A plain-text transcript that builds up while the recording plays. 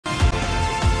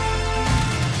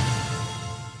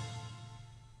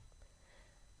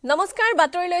নমস্কাৰ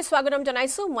বাতৰিলৈ স্বাগতম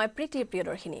জনাইছো মই প্ৰীতি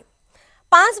প্ৰিয়দৰ্শিনী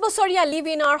 5 বছৰীয়া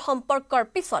লিভ-ইনৰ সম্পৰ্কৰ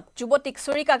পিছত যুৱতীক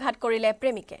চুৰিকাঘাত কৰিলে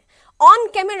প্ৰেমিকে অন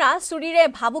কেমেৰা চুৰিৰে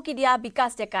ভাবুকি দিয়া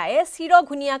বিকাশ ডেকায়ে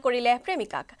চিৰঘুনিয়া কৰিলে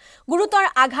প্ৰেমিকাক গুৰুতৰ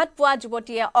আঘাত পোৱা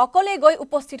যুৱতীয়ে অকলে গৈ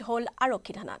উপস্থিত হল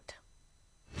আৰক্ষী থানাত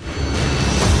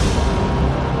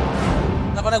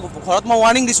তাকনে ঘৰত মই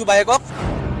ওয়াৰ্নিং দিছো বাইকক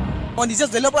মই নিজে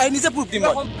জেলৰ পৰা নিজে প্ৰুফ দিম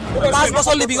 5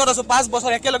 বছৰ লিভিংত আছো 5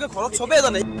 বছৰ একেলগে ঘৰত সবে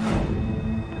জানে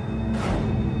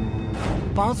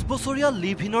 5 বছৰীয়া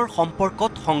লিভ-ইনৰ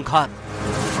সম্পৰ্কত সংঘাত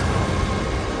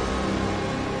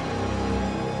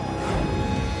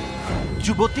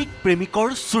যুৱতীক প্ৰেমিকৰ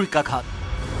চুৰিকাঘাত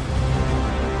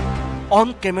অন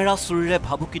কেমেৰা চুৰিৰে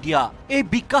ভাবুকি দিয়া এই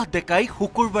বিকাশ ডেকাই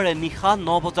শুকুৰবাৰে নিশা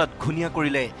 9 বজাত ঘুনিয়া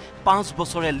কৰিলে 5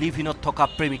 বছৰে লিভ-ইনত থকা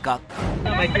প্ৰেমিকাক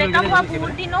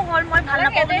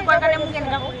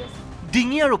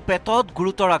ডিঙি আৰু পেটত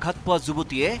গুৰুতৰ আঘাত পোৱা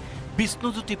যুৱতীয়ে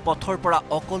বিষ্ণুজ্যোতি পথৰ পৰা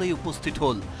অকলে উপস্থিত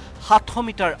হল 700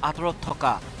 মিটাৰ আঁতৰত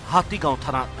থকা হাতীগাঁও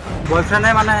থানাত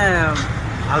বয়ফ্ৰেণ্ডে মানে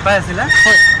ভাল পাই আছিলে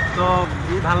তো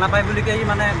ই ভাল নাপায় বুলি কৈ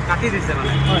মানে কাটি দিছে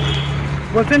মানে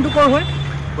বয়ফ্ৰেণ্ডটো কৰ হয়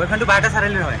বয়ফ্ৰেণ্ডটো বাইটা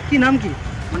চাৰিআলিৰ হয় কি নাম কি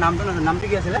মোৰ নামটো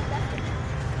কি আছিলে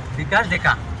বিকাশ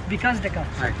ডেকা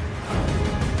হয়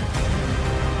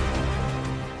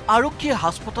আৰক্ষীয়ে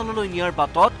হাস্পতাললৈ নিয়াৰ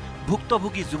বাটত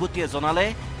ভুক্তভোগী যুৱতীয়ে জনালে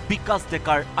বিকাশ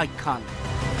ডেকাৰ আখ্যান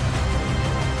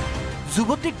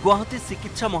যুৱতীক গুৱাহাটী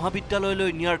চিকিৎসা মহাবিদ্যালয়লৈ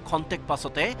নিয়াৰ খন্তেক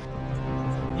পাছতে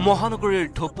মহানগৰীৰ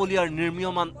ঢপলিয়াৰ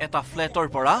নিৰ্মীয়মান এটা ফ্লেটৰ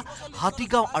পৰা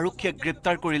হাতীগাঁও আৰক্ষীয়ে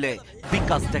গ্ৰেপ্তাৰ কৰিলে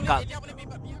বিকাশ ডেকাক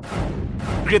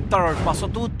গ্ৰেপ্তাৰৰ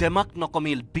পাছতো দেমাক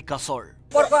নকমিল বিকাশৰ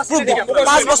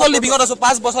 5 বছৰ লিভিংত আছো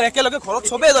 5 বছৰ একেলগে ঘৰত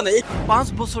সবে জানে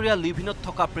 5 বছৰীয়া লিভ-ইনত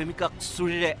থকা প্ৰেমিকাক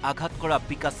চুৰিৰে আঘাত কৰা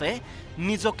বিকাশে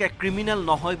নিজকে ক্ৰিমিনেল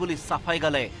নহয় বুলি সাফাই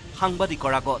গালে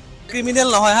সাংবাদিকৰ আগত ক্ৰিমিনেল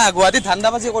নহয় হা গুৱাহাটী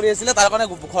ধান্দাবাজি কৰি আছিল তাৰ কাৰণে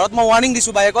ঘৰত মই ওয়াৰ্নিং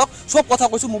দিছো বাইকক সব কথা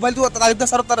কৈছো মোবাইলটো তাৰিখটা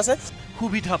সাৰত তাত আছে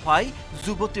সুবিধা পাই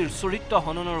যুৱতীৰ চৰিত্ৰ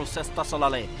হননৰো চেষ্টা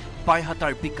চলালে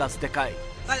বাইহাটাৰ বিকাশ ডেকাই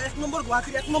 1 নম্বৰ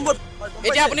গুৱাহাটী 1 নম্বৰ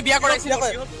এতিয়া আপুনি বিয়া কৰাইছিল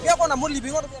বিয়া কৰা মোৰ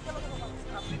লিভিংত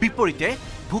বিপৰীতে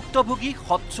ভুক্তভোগী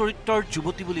সৎ চৰিত্ৰৰ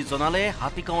যুৱতী বুলি জনালে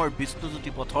হাতীগাঁৱৰ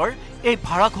বিষ্ণুজ্যোতি পথৰ এই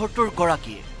ভাড়াঘৰটোৰ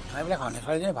গৰাকীয়ে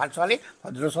ছোৱালীজনী ভাল ছোৱালী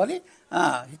ভদ্ৰ ছোৱালী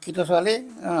শিক্ষিত ছোৱালী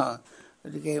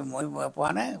গতিকে মই পোৱা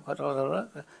নাই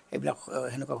এইবিলাক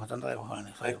সেনেকুৱা ঘটনা হোৱা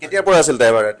নাই কেতিয়াৰ পৰা আছিল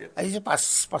ড্ৰাইভাৰ আজি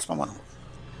 5 মাহ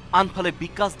আনফালে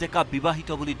বিকাশ ডেকা বিবাহিত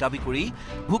বুলি দাবী কৰি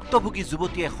ভুক্তভোগী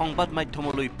যুৱতীয়ে সংবাদ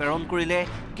মাধ্যমলৈ প্ৰেৰণ কৰিলে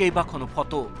কেইবাখনো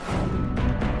ফটো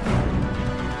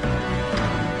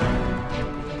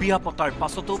বিয়া পতাৰ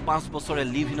পাছতো 5 বছৰে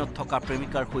লিভ-ইনত থকা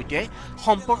প্ৰেমিকাৰ সৈতে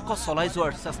সম্পৰ্ক চলাই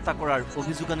যোৱাৰ চেষ্টা কৰাৰ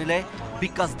অভিযোগ আনিলে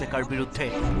বিকাশ ডেকাৰ বিৰুদ্ধে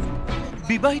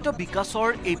বিবাহিত বিকাশৰ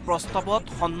এই প্ৰস্তাৱত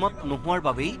সন্মত নোহোৱাৰ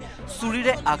বাবেই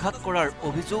চুৰিৰে আঘাত কৰাৰ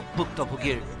অভিযোগ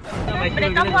ভুক্তভোগীৰ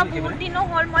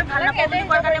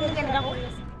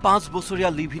 5 বছৰীয়া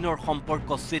লিভ-ইনৰ সম্পৰ্ক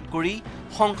ছেদ কৰি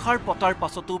সংসাৰ পতাৰ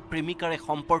পাছতো প্ৰেমিকাৰে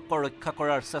সম্পৰ্ক ৰক্ষা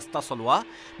কৰাৰ চেষ্টা চলোৱা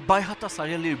বাইহাটা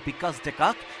চাৰিআলিৰ বিকাশ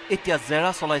ডেকাক এতিয়া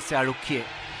জেৰা চলাইছে আৰক্ষীয়ে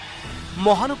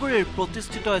মহানগৰীৰ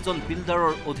প্ৰতিষ্ঠিত এজন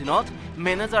বিল্ডাৰৰ অধীনত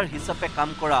মেনেজাৰ হিচাপে কাম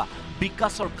কৰা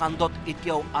বিকাশৰ কাণ্ডত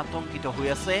এতিয়াও আতংকিত হৈ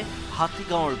আছে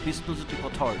হাতীগাঁৱৰ বিষ্ণুজ্যোতি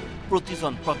পথৰ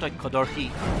প্ৰতিজন প্ৰত্যক্ষদৰ্শী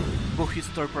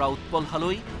বশিষ্ঠৰ পৰা উৎপল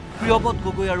হালৈ প্ৰিয়বত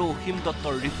গগৈ আৰু অসীম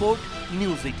দত্তৰ report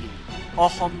news 18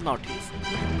 Assam north east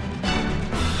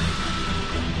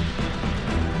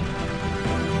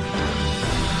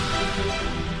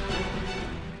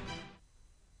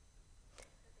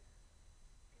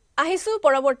আহিছো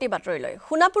পৰৱৰ্তী বাতৰিলৈ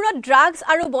সোণাপুৰত ড্ৰাগছ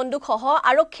আৰু বন্দুকসহ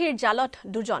আৰক্ষীৰ জালত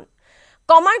দুজন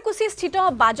কমাৰকুছি স্থিত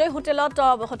বাজৈ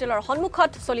হোটেলৰ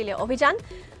সন্মুখত চলিলে অভিযান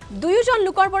দুয়োজন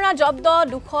লোকৰ পৰা জব্দ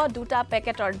 202টা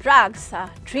পেকেটৰ ড্ৰাগছ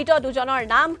ধৃত দুজনৰ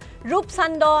নাম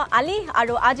ৰূপচান্দ আলী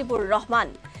আৰু আজিবুৰ ৰহমান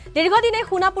দীৰ্ঘদিনে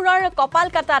সোণাপুৰৰ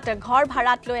কপালকাটাত ঘৰ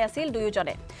ভাড়াত লৈ আছিল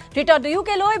দুয়োজনে ধৃত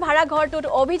দুয়োকে লৈ ভাড়া ঘৰটোত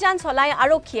অভিযান চলাই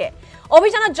আৰক্ষীয়ে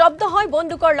অভিযানত জব্দ হয়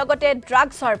বন্দুকৰ লগতে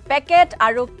ড্ৰাগছৰ পেকেট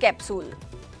আৰু কেপচুল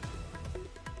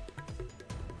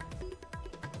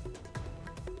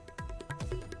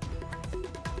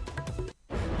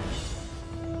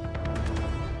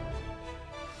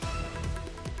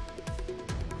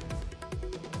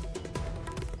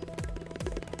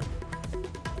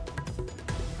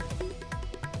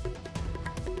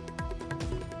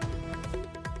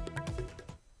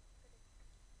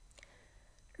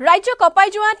ৰাজ্য কপাই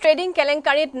যোৱা ট্ৰেডিং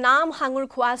কেলেংকাৰীত নাম হাঙুৰ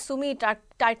খোৱা সুমি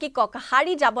তাৰ্কিকক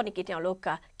হাৰি যাব নেকি তেওঁলোক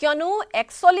কিয়নো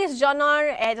 41 জনৰ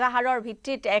এজাহাৰৰ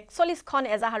ভিত্তিত 41খন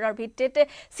এজাহাৰৰ ভিত্তিত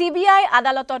CBI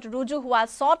আদালতত ৰুজু হোৱা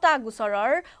 6টা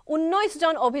গোচৰৰ 19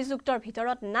 জন অভিযুক্তৰ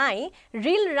ভিতৰত নাই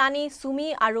ৰিল ৰাণী সুমি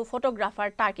আৰু ফটোগ্ৰাফাৰ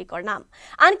তাৰ্কিকৰ নাম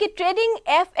আনকি ট্ৰেডিং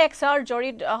FXৰ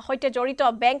সৈতে জড়িত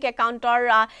বেংক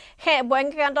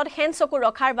একাউণ্টত হেনচকু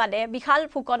ৰখাৰ বাদে বিশাল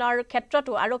ফুকনৰ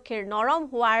ক্ষেত্ৰতো আৰক্ষীৰ নৰম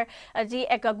হোৱাৰ যি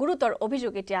এক গুৰুতৰ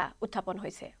অভিযোগ এতিয়া উত্থাপন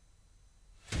হৈছে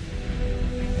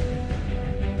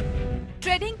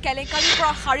ট্ৰেডিং কেলেংকাৰীৰ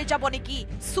পৰা হাৰি যাব নেকি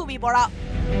সুমি বৰা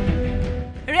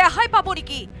ৰেহাই পাব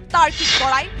নেকি তাৰ্কিক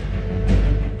বৰাই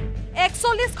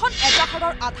 41খন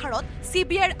এজাহাৰৰ আধাৰত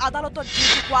CBIৰ আদালতত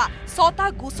ৰুজু হোৱা 6টা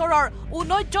গোচৰৰ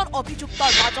 19 জন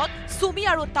অভিযুক্তৰ মাজত সুমি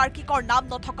আৰু তাৰ্কিকৰ নাম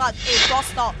নথকাত এই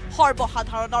প্ৰশ্ন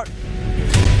সৰ্বসাধাৰণৰ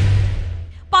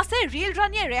পাছে ৰিল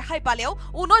ৰাণীয়ে ৰেহাই পালেও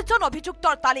 19 জন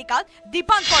অভিযুক্তৰ তালিকাত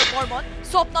দীপাংকৰ বৰ্মন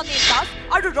স্বপ্ননীল দাস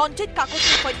আৰু ৰঞ্জিত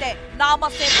কাকতিৰ সৈতে নাম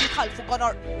আছে বিশাল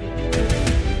ফুকনৰ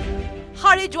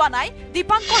হাৰি যোৱা নাই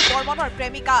দীপাংকৰ বৰ্মনৰ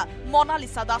প্ৰেমিকা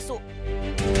মনালিসা দাসো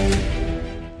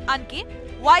আনকি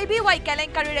YBY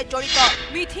কেলেংকাৰীৰে জড়িত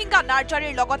মিথিংগা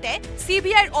নাৰ্জাৰীৰ লগতে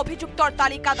CBIৰ অভিযুক্তৰ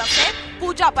তালিকাত আছে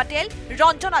পূজা পটেল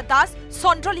ৰঞ্জনা দাস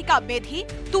চন্দ্ৰলিকা মেধি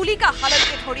তুলিকা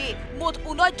হালৈকে ধৰি মুঠ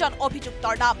 19 জন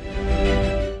অভিযুক্তৰ নাম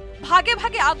ভাগে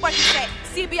ভাগে আগবাঢ়িছে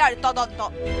CBIৰ তদন্ত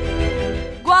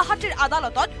গুৱাহাটীৰ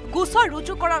আদালতত গোচৰ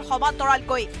ৰুজু কৰাৰ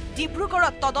সমান্তৰালকৈ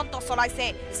ডিব্ৰুগড়ত তদন্ত চলাইছে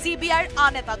CBIৰ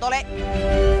আন এটা দলে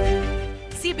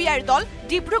CBIৰ দল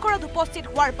ডিব্ৰুগড়ত উপস্থিত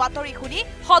হোৱাৰ বাতৰি শুনি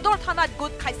সদৰ থানাত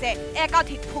গোট খাইছে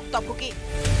একাধিক ভুক্তভোগী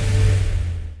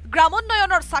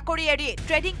গ্ৰামোন্নয়নৰ চাকৰি এৰি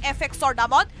ট্ৰেডিং FXৰ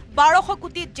নামত 1200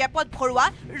 কোটি জেপত ভৰোৱা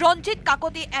ৰঞ্জিত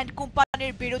কাকতি এণ্ড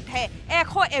কোম্পানীৰ বিৰুদ্ধে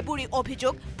 100 এবুৰি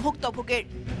অভিযোগ ভুক্তভোগীৰ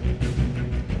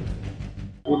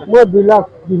মই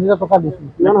 2,20,000 টকা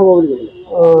দিছিলোঁ কিমান হ'ব বুলি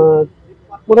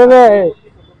কৈছিলে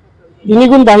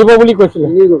তিনিগুণ বাঢ়িব বুলি কৈছিলে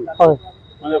হয়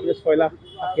মানে আপুনি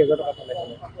 6,80,000 টকা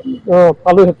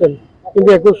পালোহেঁতেন কিন্তু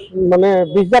একো মানে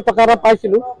 20,000 টকা এটা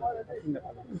পাইছিলোঁ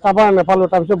তাৰপৰা নাপালোঁ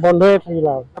তাৰপিছত বন্ধই থাকিল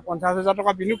আৰু 50,000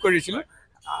 টকা বিনিয়োগ কৰিছিলোঁ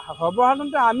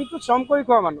সৰ্বসাধাৰণতে আমিতো শ্ৰম কৰি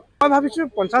খোৱা মানুহ মই ভাবিছোঁ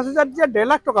 50,000 যেতিয়া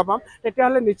 1.5 লাখ টকা পাম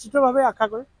তেতিয়াহ'লে নিশ্চিতভাৱে আশা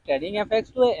কৰিম ট্ৰেডিং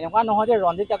FXটো এনেকুৱা নহয় যে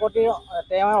ৰঞ্জিত কাকতিৰ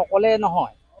তেওঁ অকলে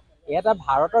নহয় এটা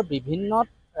ভাৰতৰ বিভিন্ন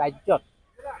ৰাজ্যত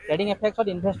ট্ৰেডিং FXত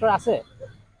ইনভেষ্টৰ আছে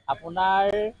আপোনাৰ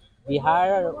বিহাৰ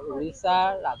উৰিষ্যা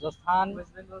ৰাজস্থান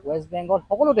ৱেষ্ট বেংগল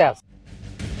সকলোতে আছে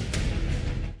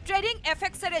ট্ৰেডিং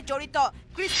FXৰে জড়িত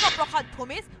কৃষ্ণ প্ৰসাদ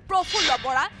ভূমিজ প্ৰফুল্ল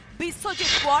বৰা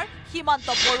বিশ্বজিৎ কোঁৱৰ সীমান্ত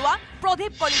বৰুৱা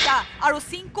প্ৰদীপ কলিতা আৰু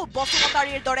চিংকু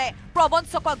বসুমতাৰীৰ দৰে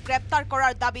প্ৰবঞ্চকক গ্ৰেপ্তাৰ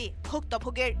কৰাৰ দাবী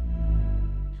ভুক্তভোগীৰ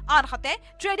আনহাতে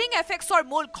ট্ৰেডিং FXৰ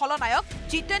মূল খলনায়ক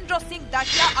জিতেন্দ্ৰ সিং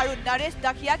দাহিয়া আৰু নৰেশ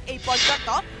দাহিয়াক এই পৰ্যন্ত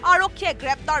আৰক্ষীয়ে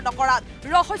গ্ৰেপ্তাৰ নকৰাত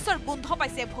ৰহস্যৰ গোন্ধ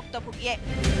পাইছে ভুক্তভোগীয়ে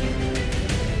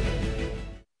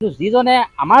যিজনে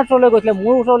আমাৰ ওচৰলৈ গৈছিলে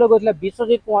মোৰ ওচৰলৈ গৈছিলে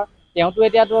বিশ্বজিৎ কোঁৱৰ তেওঁতো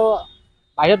এতিয়াতো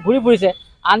বাহিৰত ঘূৰি ফুৰিছে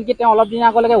আনকি তেওঁ অলপ দিন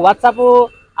আগলৈকে হোৱাটছআপো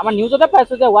আমাৰ নিউজতে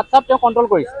পাইছোঁ যে হোৱাটছআপ তেওঁ কণ্ট্ৰল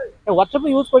কৰিছে তেওঁ হোৱাটছআপো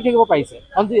ইউজ কৰি থাকিব পাৰিছে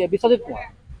বিশ্বজিৎ কোঁৱৰ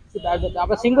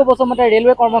তাৰপৰা চিংকু বসুমতাৰী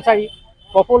ৰেলৱে কৰ্মচাৰী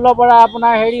প্ৰফুল্ল বৰা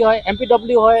আপোনাৰ হেৰি হয়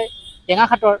MPW হয়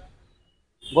টেঙাখাটৰ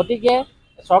গতিকে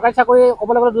চৰকাৰী চাকৰি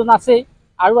ক'বলৈ গ'লে দুজন আছেই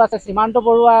আৰু আছে সীমান্ত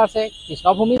বৰুৱা আছে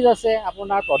কৃষ্ণভূমিজ আছে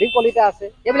আপোনাৰ প্ৰদীপ কলিতা আছে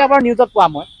এইবিলাক বাৰু নিউজত পোৱা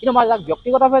মই কিন্তু মই যাক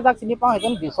ব্যক্তিগতভাৱে যাক চিনি পাওঁ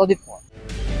সেইজন বিশ্বজিৎ কোঁৱৰ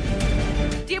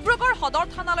ডিব্ৰুগড় সদৰ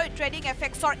থানালৈ ট্ৰেডিং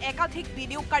FXৰ একাধিক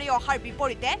বিনিয়োগকাৰী অহাৰ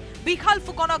বিপৰীতে বিশাল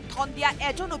ফুকনক ধন দিয়া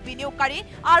এজনো বিনিয়োগকাৰী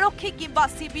আৰক্ষী কিংবা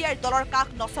CBIৰ দলৰ কাষ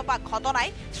নচপা ঘটনাই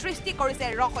সৃষ্টি কৰিছে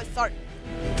ৰহস্যৰ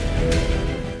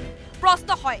প্ৰশ্ন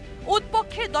হয়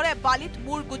উৎপক্ষীৰ দৰে বালিত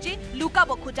মূৰ গুজি লুকাব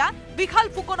খোজা বিশাল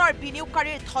ফুকনৰ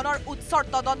বিনিয়োগকাৰীৰ ধনৰ উৎসৰ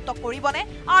তদন্ত কৰিবনে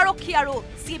আৰক্ষী আৰু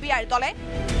CBIৰ দলে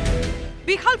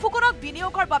বিশাল ফুকনক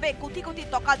বিনিয়োগৰ বাবে কোটি কোটি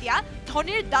টকা দিয়া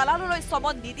ধনীৰ দালাললৈ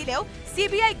সমন নিদিলেও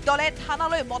CBIক দলে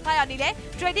থানালৈ মতাই আনিলে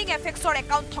ট্ৰেডিং FXৰ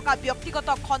একাউণ্ট থকা ব্যক্তিগত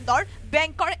খণ্ডৰ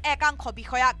বেংকৰ একাংশ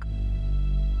বিষয়াক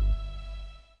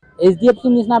HDFC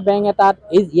নিচিনা বেংক এটাত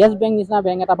য়েছ বেংক নিচিনা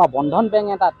বেংক এটা বা বন্ধন বেংক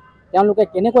এটাত তেওঁলোকে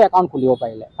কেনেকৈ একাউণ্ট খুলিব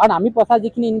পাৰিলে কাৰণ আমি পইচা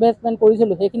যিখিনি ইনভেষ্টমেণ্ট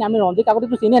কৰিছিলোঁ সেইখিনি আমি ৰঞ্জিত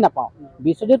কাকতিটো চিনিয়ে নাপাওঁ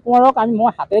বিশ্বজিৎ কোঁৱৰক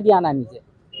মই হাতে দিয়া নাই নিজে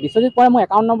বিশ্বজিৎ কোঁৱৰে মোক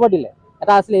একাউণ্ট নম্বৰ দিলে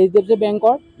এটা আছিলে HDFC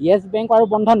বেংকৰ য়েছ বেংক আৰু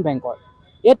বন্ধন বেংকৰ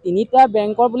এই তিনিটা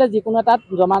বেংকৰ বোলে যিকোনো এটাত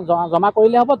জমা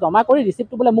কৰিলে হ'ব জমা কৰি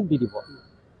ৰিচিপ্টটো বোলে মোক দি দিব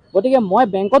গতিকে মই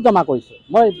বেংকত জমা কৰিছোঁ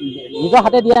মই নিজৰ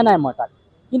হাতে দিয়া নাই মই তাক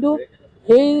কিন্তু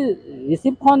সেই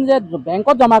ৰিচিপ্টখন যে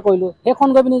বেংকত জমা কৰিলোঁ সেইখন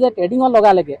গৈ পিনি যে ট্ৰেডিঙত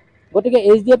লগালেগে গতিকে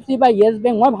HDFC বা য়েছ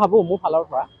বেংক মই ভাবোঁ মোৰ ফালৰ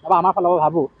পৰা বা আমাৰ ফালৰ পৰা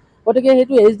ভাবোঁ গতিকে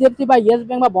সেইটো HDFC বা য়েছ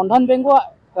বেংক বা বন্ধন বেংকো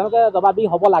তেওঁলোকে জবাবদিহি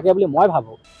হ'ব লাগে বুলি মই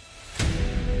ভাবোঁ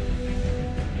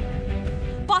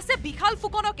পাছে বিশাল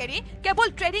ফুকনক এৰি কেৱল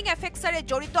ট্ৰেডিং FXৰে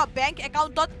জড়িত বেংক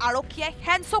একাউণ্টত আৰক্ষীয়ে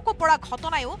হেনচকু পৰা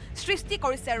ঘটনায়ো সৃষ্টি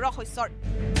কৰিছে ৰহস্যৰ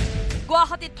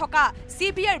গুৱাহাটীত থকা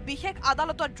CBIৰ বিশেষ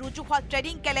আদালতত ৰুজু হোৱা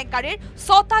ট্ৰেডিং কেলেংকাৰীৰ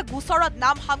 6টা গোচৰত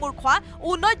নাম সাঙুৰ খোৱা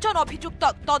 19জন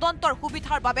অভিযুক্তক তদন্তৰ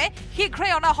সুবিধাৰ বাবে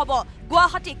শীঘ্ৰেই অনা হ'ব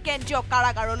গুৱাহাটী কেন্দ্ৰীয়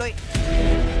কাৰাগাৰলৈ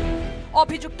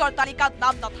অভিযুক্তৰ তালিকাত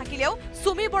নাম নাথাকিলেও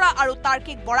সুমি বৰা আৰু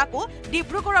তাৰ্কিক বৰাকো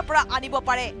ডিব্ৰুগড়ৰ পৰা আনিব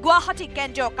পাৰে গুৱাহাটী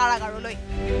কেন্দ্ৰীয় কাৰাগাৰলৈ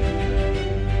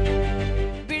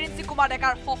বিৰিঞ্চি কুমাৰ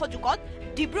ডেকাৰ সহযোগত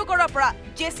ডিব্ৰুগড়ৰ পৰা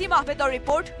জেচি মাহবেদৰ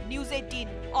report news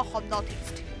 18 Assam north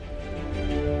east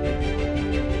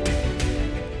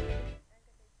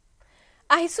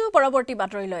আহিছো পৰৱৰ্তী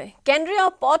বাতৰিলৈ কেন্দ্ৰীয়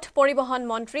পথ পৰিবহন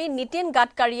মন্ত্ৰী নীতিন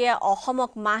গাডকাৰীয়ে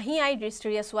অসমক মাহি আই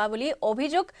দৃষ্টিৰে চোৱা বুলি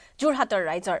অভিযোগ যোৰহাটৰ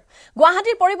ৰাইজৰ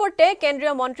গুৱাহাটীৰ পৰিৱৰ্তে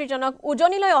কেন্দ্ৰীয় মন্ত্ৰীজনক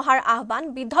উজনিলৈ অহাৰ আহ্বান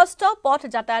বিধ্বস্ত পথ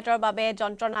যাতায়াতৰ বাবে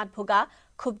যন্ত্ৰণাত ভোগা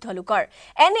ক্ষুব্ধ লোকৰ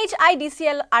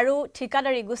NHIDCL আৰু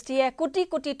ঠিকাদাৰী গোষ্ঠীয়ে কোটি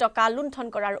কোটি টকা লুণ্ঠন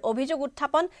কৰাৰ অভিযোগ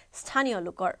উত্থাপন স্থানীয়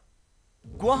লোকৰ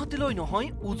গুৱাহাটীলৈ নহয়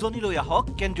উজনিলৈ আহক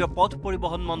কেন্দ্ৰীয় পথ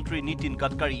পৰিবহন মন্ত্ৰী নীতিন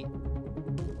গাডকাৰী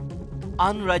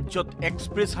আন ৰাজ্যত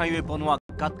এক্সপ্ৰেছ হাইৱে বনোৱা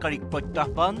গাডকাৰীক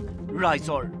প্ৰত্যাহ্বান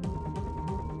ৰাইজৰ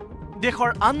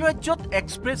দেশৰ আন ৰাজ্যত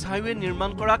এক্সপ্ৰেছ হাইৱে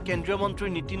নিৰ্মাণ কৰা কেন্দ্ৰীয় মন্ত্ৰী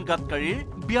নীতিন গাডকাৰীৰ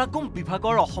বিয়াগম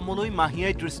বিভাগৰ অসমলৈ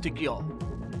মাহিয়াই দৃষ্টিক্ৰিয়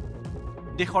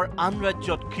দেশৰ আন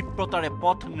ৰাজ্যত ক্ষিপ্ৰতাৰে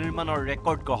পথ নিৰ্মাণৰ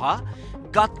ৰেকৰ্ড গঢ়া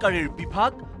গাডকাৰীৰ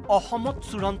বিভাগ অসমত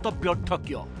চূড়ান্ত ব্যৰ্থ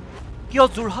কিয়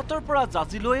যোৰহাটৰ পৰা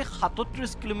জাজিলৈ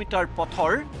 37 কিলোমিটাৰ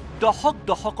পথৰ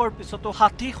দশকৰ পিছতো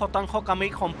 60%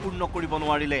 কামেই সম্পূৰ্ণ কৰিব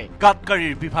নোৱাৰিলে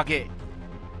গাডকাৰীৰ বিভাগে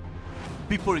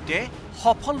বিপৰীতে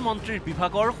সফল মন্ত্ৰীৰ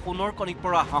বিভাগৰ সোণৰ কণিক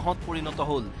পৰা হাঁহত পৰিণত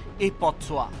হ'ল এই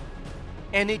পথছোৱা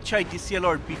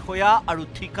NHIDCLৰ বিষয়া আৰু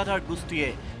ঠিকাদাৰ গোষ্ঠীয়ে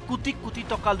কোটি কোটি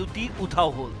টকা লুটি উধাও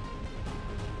হ'ল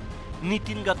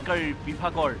নীতিন গাডকাৰীৰ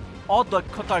বিভাগৰ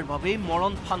অদক্ষতাৰ বাবে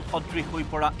মৰণ ফান সদৃশ হৈ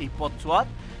পৰা এই পথছোৱাত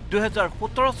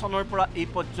 2017 চনৰ পৰা এই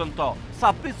পৰ্যন্ত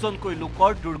 26 জনকৈ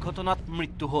লোকৰ দুৰ্ঘটনাত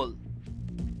মৃত্যু হ'ল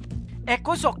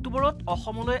 21 অক্টোবৰত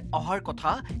অসমলৈ অহাৰ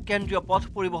কথা কেন্দ্ৰীয় পথ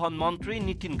পৰিবহন মন্ত্ৰী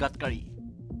নীতিন গাডকাৰী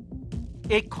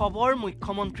এই খবৰ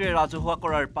মুখ্যমন্ত্ৰীয়ে ৰাজহুৱা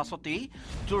কৰাৰ পাছতেই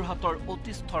যোৰহাটৰ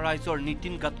অতিষ্ঠ ৰাইজৰ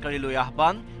নীতিন গাডকাৰীলৈ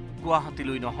আহ্বান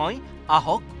গুৱাহাটীলৈ নহয়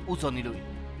আহক উজনিলৈ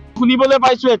শুনিবলৈ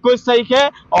পাইছো 21 তাৰিখে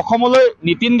অসমলৈ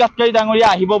নীতিন গাডকাৰী ডাঙৰীয়া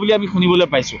আহিব বুলি আমি শুনিবলৈ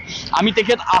পাইছো আমি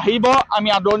তেখেত আহিব আমি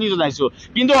আদৰণি জনাইছো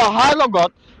কিন্তু অহাৰ লগত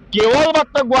কেৱল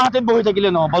মাত্ৰ গুৱাহাটীত বহি থাকিলে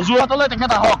নহব যোৰহাটলৈ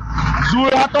তেখেত আহক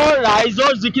যোৰহাটৰ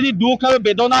ৰাইজৰ যিখিনি দুখ আৰু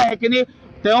বেদনা সেইখিনি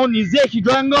তেওঁ নিজে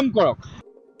হৃদয়ঙ্গম কৰক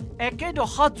একে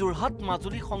দশা যোৰহাট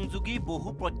মাজুলী সংযোগী বহু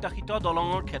প্ৰত্যাশিত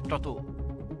দলঙৰ ক্ষেত্ৰতো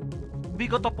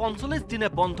বিগত 45 দিনে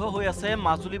বন্ধ হৈ আছে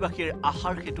মাজুলীবাসীৰ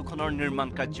আশাৰ সেতুখনৰ নিৰ্মাণ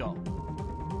কাৰ্য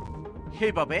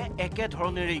সেইবাবে একে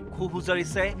ধৰণেৰে ক্ষোভ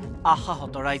উজাৰিছে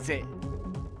আশাহত ৰাইজে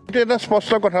এটা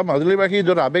স্পষ্ট কথা মাজুলীবাসী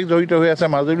য'ত আবেগ জড়িত হৈ আছে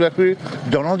মাজুলীবাসীৰ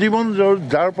জনজীৱন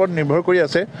যাৰ ওপৰত নিৰ্ভৰ কৰি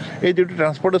আছে এই যিটো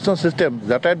ট্ৰান্সপৰ্টেশ্যন ছিষ্টেম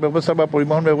যাতায়াত ব্যৱস্থা বা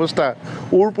পৰিবহণ ব্যৱস্থা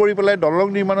উৰ পৰি পেলাই দলং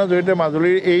নিৰ্মাণৰ জৰিয়তে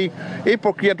মাজুলীৰ এই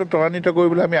প্ৰক্ৰিয়াটো ত্বৰান্বিত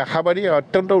কৰিবলৈ আমি আশাবাদী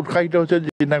অত্যন্ত উৎসাহিত হৈছে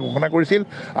যিদিনা ঘোষণা কৰিছিল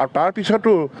আৰু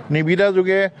তাৰপিছতো নিবিদা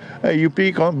যোগে UP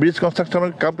ব্ৰিজ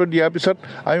কনষ্ট্ৰাকশ্যনৰ কামটো দিয়াৰ পিছত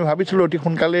আমি ভাবিছিলোঁ অতি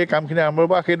সোনকালে এই কামখিনি আৰম্ভ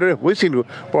হ'ব সেইদৰে হৈছিলোঁ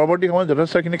পৰৱৰ্তী সময়ত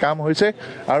যথেষ্টখিনি কাম হৈছে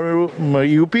আৰু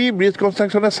UP ব্ৰিজ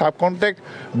কনষ্ট্ৰাকশ্যনে ছাব কণ্টেক্ট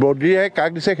বদ্ৰিয়াই কাক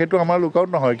দিছে সেইটো আমাৰ লুকআউট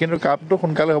নহয় কিন্তু কামটো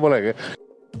সোনকালে হ'ব লাগে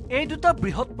এই দুটা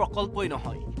বৃহৎ প্ৰকল্পই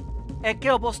নহয় একে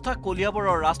অৱস্থা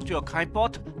কলিয়াবৰৰ ৰাষ্ট্ৰীয়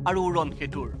ঘাইপথ আৰু উৰণ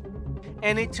সেতুৰ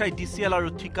NHIDCL আৰু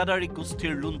ঠিকাদাৰী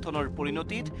গোষ্ঠীৰ লুণ্ঠনৰ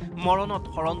পৰিণতিত মৰণত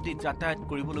শৰণ দি যাতায়াত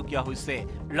কৰিবলগীয়া হৈছে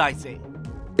ৰাইজে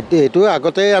এইটো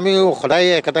আগতে আমি সদায়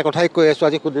একেটা কথাই কৈ আছোঁ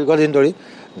আজি দীৰ্ঘদিন ধৰি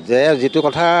যে যিটো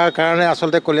কথাৰ কাৰণে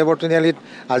আচলতে কলিয়াবৰ তিনিআলিত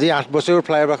আজি 8 বছৰৰ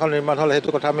ফ্লাইঅভাৰখন নিৰ্মাণ হ'ল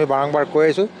সেইটো কথা আমি বাৰম্বাৰ কৈ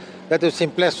আছোঁ সেইটো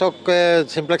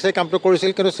চিমপ্লেক্সে কামটো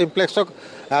কৰিছিল কিন্তু চিমপ্লেক্সক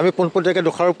আমি পোনপটীয়াকৈ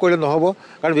দোষাৰোপ কৰিলে নহ'ব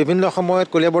কাৰণ বিভিন্ন সময়ত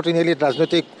কলিয়াবৰ তিনিআলিত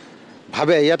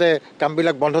ৰাজনৈতিকভাৱে ইয়াতে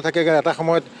কামবিলাক বন্ধ থাকে এটা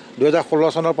সময়ত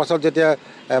 2016 চনৰ পাছত যেতিয়া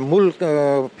মূল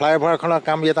ফ্লাইঅভাৰখনৰ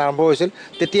কাম ইয়াত আৰম্ভ হৈছিল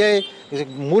তেতিয়াই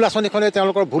মূল আঁচনিখনে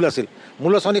তেওঁলোকৰ ভুল আছিল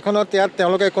মূল আঁচনিখনত ইয়াত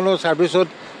তেওঁলোকে কোনো ছাৰ্ভিচত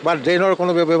বা ড্ৰেইনৰ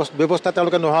কোনো ব্যৱস্থা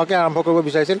তেওঁলোকে নোহোৱাকৈ আৰম্ভ কৰিব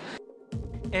বিচাৰিছিল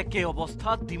একে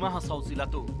অৱস্থা ডিমা হাছাও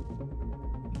জিলাতো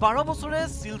 12 বছৰে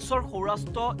Silchar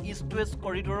Saurashtra east west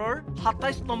কৰিডৰৰ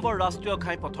 27 number ৰাষ্ট্ৰীয়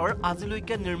ঘাইপথৰ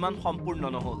আজিলৈকে নিৰ্মাণ সম্পূৰ্ণ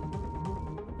নহ'ল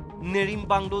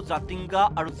নেৰিমবাংলো জাতিংগা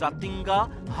আৰু জাতিংগা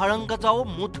হাৰাংগাজাও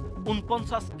মুঠ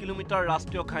 49 কিলোমিটাৰ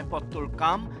ৰাষ্ট্ৰীয় ঘাইপথটোৰ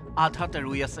কাম আধাতে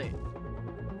ৰৈ আছে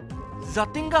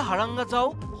জাতিংগা হাৰাংগাজাও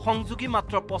সংযোগী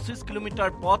মাত্ৰ 25 কিলোমিটাৰ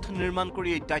পথ নিৰ্মাণ কৰি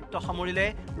এই দায়িত্ব সামৰিলে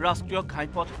ৰাষ্ট্ৰীয়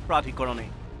ঘাইপথ প্ৰাধিকৰণে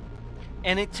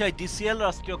NHIDCL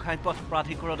ৰাষ্ট্ৰীয় ঘাইপথ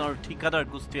প্ৰাধিকৰণৰ ঠিকাদাৰ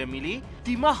গোষ্ঠীয়ে মিলি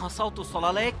ডিমা হাছাওটো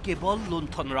চলালে কেৱল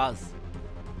লুণ্ঠন ৰাজ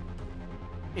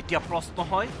এতিয়া প্ৰশ্ন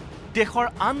হয় দেশৰ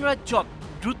আন ৰাজ্যত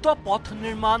দ্ৰুত পথ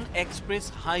নিৰ্মাণ এক্সপ্ৰেছ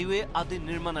হাইৱে আদি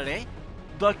নিৰ্মাণেৰে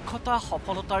দক্ষতা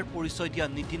সফলতাৰ পৰিচয় দিয়া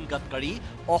নীতিন গাডকাৰী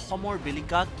অসমৰ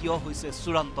বেলিকা কিয় হৈছে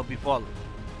চূড়ান্ত বিফল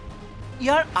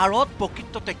ইয়াৰ আঁৰত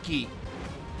প্ৰকৃততে কি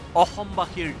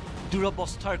অসমবাসীৰ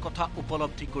দুৰৱস্থাৰ কথা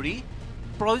উপলব্ধি কৰি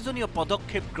প্ৰয়োজনীয়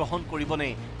পদক্ষেপ গ্ৰহণ কৰিবনে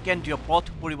কেন্দ্ৰীয় পথ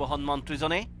পৰিবহণ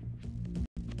মন্ত্ৰীজনে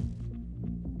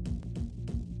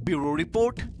bureau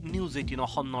report news 18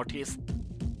 Assam north east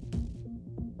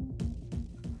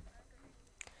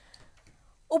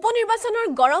উপনিৰ্বাচনৰ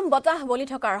গৰম বতাহ বলি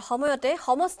থকাৰ সময়তে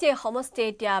সমষ্টিয়ে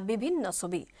এতিয়া বিভিন্ন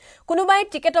ছবি কোনোবাই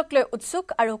টিকেটক লৈ উৎসুক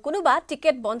আৰু কোনোবা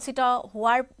টিকেট বঞ্চিত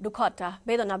হোৱাৰ দুখত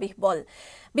বেদনাবিহ বল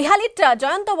বিহালীত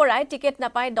জয়ন্ত বৰাই টিকেট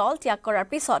নাপাই দল ত্যাগ কৰাৰ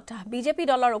পিছত বিজেপি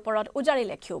দলৰ ওপৰত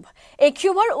উজাৰিলে ক্ষোভ এই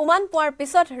ক্ষোভৰ উমান পোৱাৰ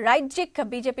পিছত ৰাজ্যিক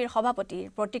বিজেপিৰ সভাপতিৰ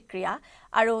প্ৰতিক্ৰিয়া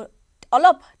আৰু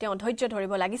অলপ তেওঁ ধৈৰ্য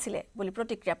ধৰিব লাগিছিল বুলি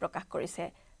প্ৰতিক্ৰিয়া প্ৰকাশ কৰিছে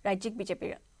ৰাজ্যিক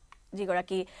বিজেপিৰ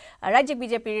যিগৰাকী ৰাজ্যিক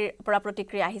বিজেপিৰ পৰা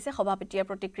প্ৰতিক্ৰিয়া আহিছে সভাপতিয়ে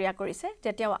প্ৰতিক্ৰিয়া কৰিছে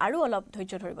যে তেওঁ আৰু অলপ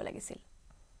ধৈৰ্য ধৰিব লাগিছিল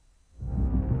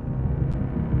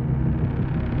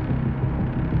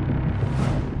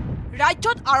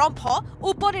ৰাজ্যত আৰম্ভ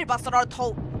উপনিৰ্বাচনৰ ঢৌ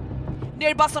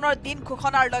নিৰ্বাচনৰ দিন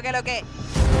ঘোষণাৰ লগে লগে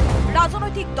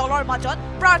ৰাজনৈতিক দলৰ মাজত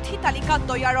প্ৰাৰ্থী তালিকা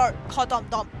তৈয়াৰৰ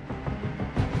খতমদম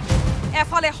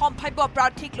এফালে সম্ভাব্য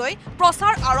প্ৰাৰ্থীক লৈ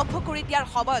প্ৰচাৰ আৰম্ভ কৰি দিয়াৰ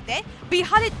সময়তে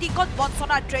বিহালীত টিকট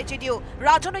বঞ্চনাৰ ট্ৰেজেডিও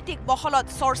ৰাজনৈতিক মহলত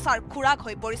চৰ্চাৰ খুৰাক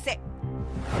হৈ পৰিছে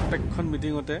প্ৰত্যেকখন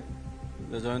মিটিঙতে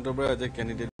জয়ন্ত বৰাই এজ এ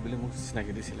কেণ্ডিডেট বুলি মোক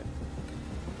চিনাকি দিছিলে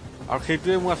আৰু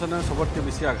সেইটোৱে মই আচলতে সবতকৈ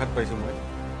বেছি আঘাত পাইছোঁ মই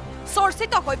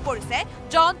চৰ্চিত হৈ পৰিছে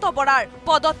জয়ন্ত বৰাৰ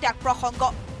পদত্যাগ প্ৰসংগ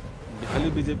বিহালী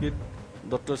বিজেপিত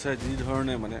ডক্টৰ চাই যি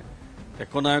ধৰণে মানে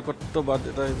একনায়কত্ববাদ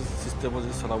এটা চিষ্টেম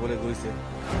চলাবলৈ গৈছে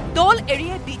দল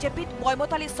এৰিয়ে বিজেপিত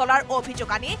ময়মতালি চলাৰ অভিযোগ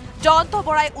আনি জয়ন্ত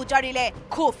বৰাই উজাৰিলে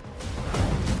ক্ষোভ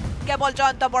কেৱল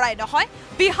জয়ন্ত বৰাই নহয়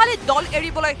বিহালীত দল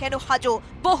এৰিবলৈ হেনো সাজু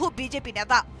বহু বিজেপি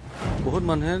নেতা বহুত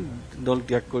মানুহে দল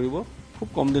ত্যাগ কৰিব খুব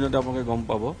কম দিনতে আপোনালোকে গম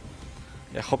পাব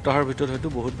এসপ্তাহৰ ভিতৰত হয়তো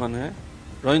বহুত মানুহে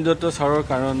ৰঞ্জিত ছাৰৰ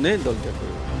কাৰণে দল ত্যাগ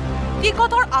কৰিব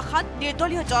টিকটৰ আশাত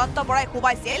নিৰ্দলীয় জয়ন্ত বৰাই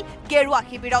সোমাইছিল গেৰুৱা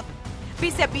শিবিৰত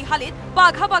পিছে বিহালীত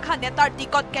বাঘা নেতাৰ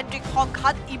টিকট কেন্দ্ৰিক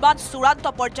সংঘাত ইমান চূড়ান্ত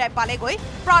পৰ্যায় পালেগৈ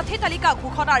প্ৰাৰ্থী তালিকা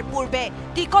ঘোষণাৰ পূৰ্বে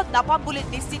টিকট নাপাম বুলি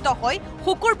নিশ্চিত হৈ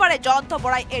শুকুৰবাৰে জয়ন্ত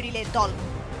বৰাই এৰিলে দল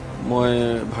মই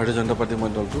ভাৰতীয় জনতা পাৰ্টি মই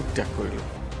দলটো ত্যাগ কৰিলোঁ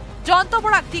জয়ন্ত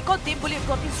বৰাক টিকট দিম বুলি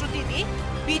প্ৰতিশ্ৰুতি দি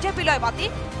বিজেপিলৈ মাতি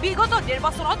বিগত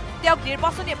নিৰ্বাচনত তেওঁক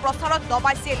নিৰ্বাচনী প্ৰচাৰত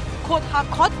দমাইছিল খোদ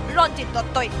সাংসদ ৰঞ্জিত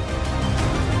দত্তই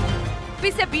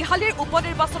পিছে বিহালীৰ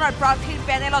উপনিৰ্বাচনৰ প্ৰাৰ্থীৰ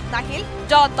পেনেলত নাহিল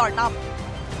জয়ন্তৰ নাম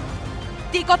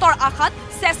টিকটৰ আশাত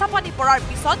চেঁচাপানী পৰাৰ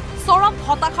পিছত চৰম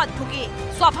হতাশাত ভুগি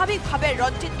স্বাভাৱিকভাৱে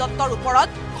ৰঞ্জিত দত্তৰ ওপৰত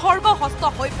খৰ্গহস্ত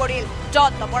হৈ পৰিল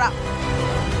জয়ন্ত বৰা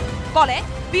কলে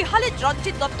বিহালীত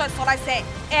ৰঞ্জিত দত্তই চলাইছে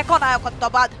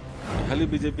একনায়কত্ববাদ বিহালী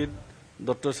বিজেপিত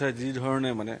ডক্টৰ চাই যি ধৰণে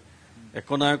মানে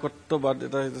একনায়কত্ববাদ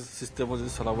এটা চিষ্টেম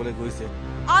চলাবলৈ গৈছে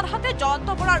আনহাতে জয়ন্ত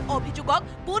বৰাৰ অভিযোগক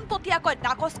পোনপটীয়াকৈ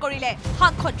নাকচ কৰিলে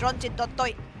সাংসদ ৰঞ্জিত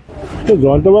দত্তই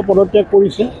জয়ন্ত বৰা পদত্যাগ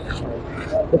কৰিছে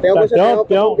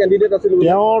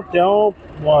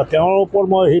তেওঁৰ ওপৰত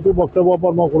মই সেইটো বক্তব্যৰ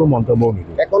ওপৰত মই কোনো মন্তব্য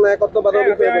নিদিওঁ একনায়কত্ববাদ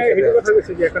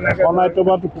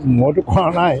মইতো কৰা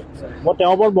নাই মই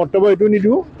তেওঁৰ ওপৰত বক্তব্য এইটো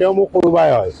নিদিওঁ তেওঁ মোক কোনোবাই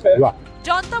হয়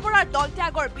জয়ন্ত বৰাৰ দল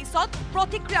ত্যাগৰ পিছত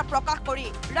প্ৰতিক্ৰিয়া প্ৰকাশ কৰি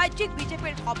ৰাজ্যিক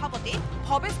বিজেপিৰ সভাপতি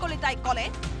ভৱেশ কলিতাই কলে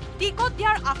টিকট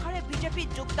দিয়াৰ আশাৰে বিজেপিত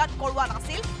যোগদান কৰোৱা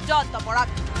নাছিল জয়ন্ত বৰাক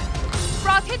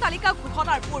প্ৰাৰ্থী তালিকা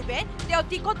ঘোষণাৰ পূৰ্বে তেওঁ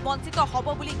টিকট বঞ্চিত হ'ব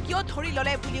বুলি কিয় ধৰি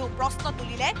ল'লে বুলিও প্ৰশ্ন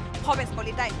তুলিলে ভৱেশ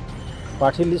কলিতাই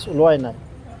প্ৰাৰ্থী লিষ্ট ওলোৱাই নাই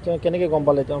তেওঁ কেনেকৈ গম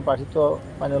পালে তেওঁ প্ৰাৰ্থীটো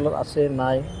ফাইনেলত আছে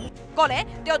নাই কলে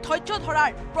তেওঁ ধৈৰ্য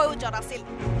ধৰাৰ প্ৰয়োজন আছিল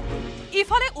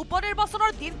ইফালে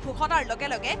উপনিৰ্বাচনৰ দিন ঘোষণাৰ লগে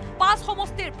লগে 5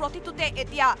 সমষ্টিৰ প্ৰতিটোতে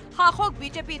এতিয়া শাসক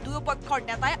বিজেপি দুয়োপক্ষৰ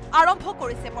নেতাই আৰম্ভ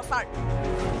কৰিছে প্ৰচাৰ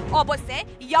অৱশ্যে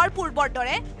ইয়াৰ পূৰ্বৰ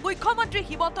দৰে মুখ্যমন্ত্ৰী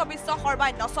হিমন্ত বিশ্ব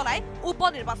শৰ্মাই নচলাই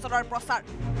উপনিৰ্বাচনৰ প্ৰচাৰ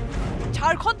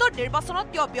ঝাৰখণ্ডৰ নিৰ্বাচনত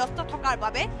তেওঁ ব্যস্ত থকাৰ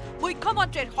বাবে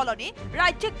মুখ্যমন্ত্ৰীৰ সলনি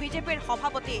ৰাজ্যিক বিজেপিৰ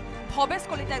সভাপতি ভৱেশ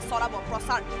কলিতাই চলাব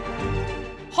প্ৰচাৰ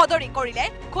সদৰি কৰিলে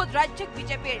খোদ ৰাজ্যিক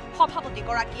বিজেপিৰ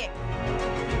সভাপতিগৰাকীয়ে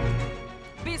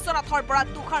বিশ্বনাথৰ পৰা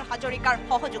তুষাৰ হাজৰিকাৰ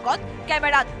সহযোগত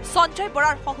কেমেৰাত সঞ্জয়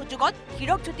বৰাৰ সহযোগত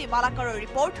Hirakjyoti মালাকাৰৰ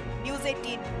report news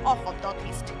 18 Assam north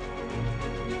east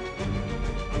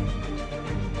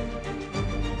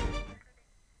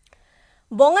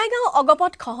Bongaigaon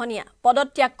অগপত খহনীয়া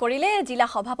পদত্যাগ কৰিলে জিলা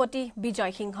সভাপতি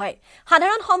বিজয় সিংহই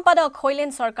সাধাৰণ সম্পাদক হৈলেন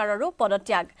চৰকাৰৰো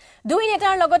পদত্যাগ দুই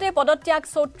নেতাৰ লগতে পদত্যাগ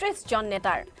 34 জন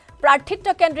নেতাৰ প্ৰাৰ্থিত্ব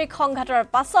কেন্দ্ৰিক সংঘাতৰ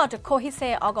পাছত খহিছে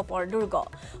অগপৰ দুৰ্গ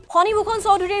ফণীভূষণ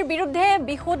চৌধুৰীৰ বিৰুদ্ধে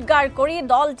বিহুদগাৰ কৰি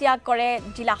দল ত্যাগ কৰে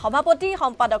জিলা সভাপতি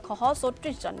সম্পাদক সহ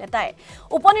 34 জন নেতাই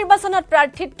উপনিৰ্বাচনত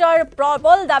প্ৰাৰ্থিত্বৰ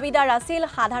প্ৰবল দাবীদাৰ আছিল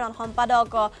সাধাৰণ সম্পাদক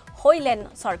হইলেন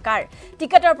চৰকাৰ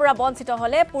টিকেটৰ পৰা বঞ্চিত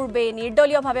হলে পূৰ্বে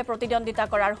নিৰ্দলীয়ভাৱে প্ৰতিদ্বন্দ্বিতা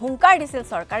কৰাৰ হুংকাৰ দিছিল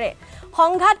চৰকাৰে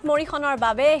সংঘাত মৰিখনৰ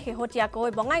বাবে হেহতিয়াকৈ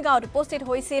বঙাইগাঁৱত উপস্থিত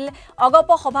হৈছিল অগপ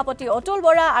সভাপতি অতুল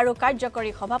বৰা আৰু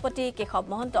কাৰ্যকৰী সভাপতি কেশৱ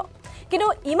মহন্ত কিন্তু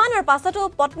ইমানৰ পাছতো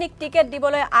পত্নীক টিকেট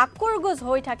দিবলৈ আকুৰগুজ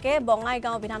হৈ থাকে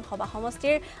বঙাইগাঁও বিধানসভা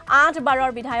সমষ্টিৰ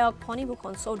 ৮-১২ বিধায়ক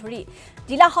ফণীভূষণ চৌধুৰী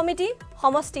জিলা সমিতি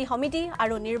সমষ্টি সমিতি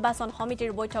আৰু নিৰ্বাচন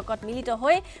সমিতিৰ বৈঠকত মিলিত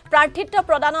হৈ প্ৰাৰ্থিত্ব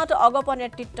প্ৰদানত অগপ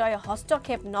নেতৃত্বই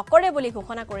হস্তক্ষেপ নকৰে বুলি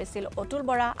ঘোষণা কৰিছিল অতুল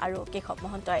বৰা আৰু কেশৱ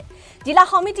মহন্তই জিলা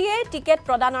সমিতিয়ে টিকেট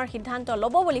প্ৰদানৰ সিদ্ধান্ত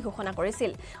ল'ব বুলি ঘোষণা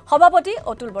কৰিছিল সভাপতি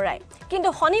অতুল বৰাই কিন্তু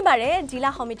শনিবাৰে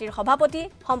জিলা সমিতিৰ সভাপতি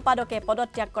সম্পাদকে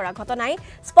পদত্যাগ কৰা ঘটনাই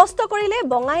স্পষ্ট কৰিলে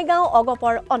বঙাইগাঁও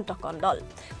অগপৰ অন্তকণ্ডল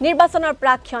নিৰ্বাচনৰ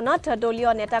প্ৰাক্ষণত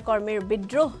দলীয় নেতাকৰ্মীৰ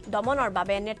বিদ্ৰোহ দমনৰ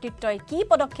বাবে নেতৃত্বই কি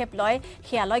পদক্ষেপ লয়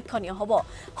সেয়া লক্ষণীয় হ'ব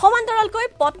সমান্তৰালকৈ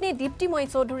পত্নী দীপ্তিময়ী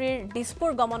চৌধুৰীৰ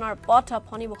দিছপুৰ গমনৰ পথ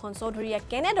ফণীভূষণ চৌধুৰীয়ে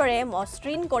কেনেদৰে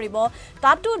মসৃণ কৰিব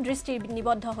তাতো দৃষ্টি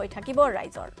নিবদ্ধ হৈ থাকিব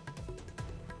ৰাইজৰ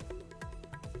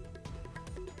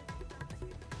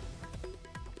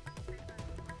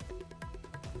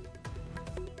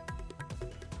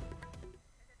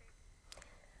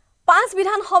পাঁচ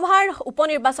বিধানসভাৰ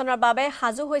উপনিৰ্বাচনৰ বাবে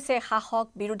সাজু হৈছে শাসক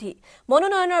বিৰোধী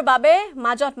মনোনয়নৰ বাবে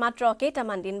মাজত মাত্ৰ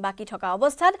কেইটামান দিন বাকি থকা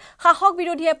অৱস্থাত শাসক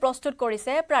বিৰোধীয়ে প্ৰস্তুত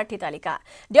কৰিছে প্ৰাৰ্থী তালিকা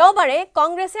দেওবাৰে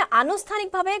কংগ্ৰেছে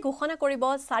আনুষ্ঠানিকভাৱে ঘোষণা কৰিব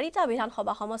 4টা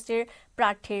বিধানসভা সমষ্টিৰ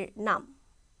প্ৰাৰ্থীৰ নাম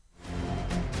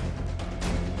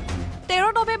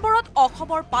 13 নৱেম্বৰত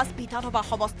অসমৰ 5 বিধানসভা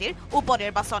সমষ্টিৰ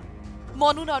উপনিৰ্বাচন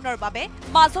মনোনয়নৰ বাবে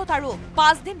মাজত আৰু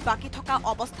 5 দিন বাকি থকা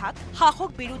অৱস্থাত শাসক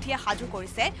বিৰোধীয়ে সাজু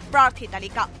কৰিছে প্ৰাৰ্থী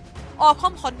তালিকা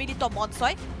অসম সন্মিলিত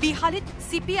মঞ্চই বিহালীত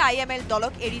CPIML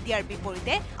দলক এৰি দিয়াৰ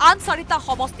বিপৰীতে আন 4টা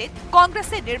সমষ্টিত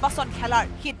কংগ্ৰেছে নিৰ্বাচন খেলাৰ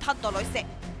সিদ্ধান্ত লৈছে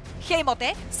সেইমতে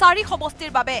 4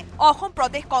 সমষ্টিৰ বাবে অসম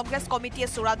প্ৰদেশ কংগ্ৰেছ কমিটিয়ে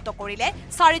চূড়ান্ত কৰিলে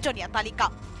 4জনীয়া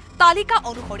তালিকা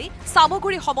অনুসৰি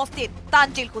সামগুৰি সমষ্টিত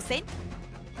তানজিল হুছেইন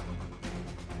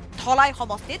ধলাই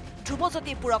সমষ্টিত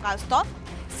ধ্ৰুৱজ্যোতি পুৰকায়স্থ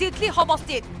সিডলি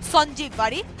সমষ্টিত সঞ্জীৱ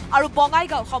বাৰী আৰু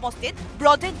বঙাইগাঁও সমষ্টিত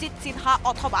ব্ৰজেনজিৎ সিনহা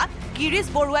অথবা গিৰিশ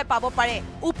বৰুৱাই পাব পাৰে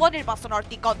উপনিৰ্বাচনৰ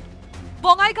টিকট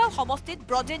বঙাইগাঁও সমষ্টিত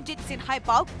ব্ৰজেনজিৎ সিনহাই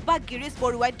পাওক বা গিৰিশ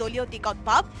বৰুৱাই দলীয় টিকট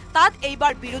পাওক তাত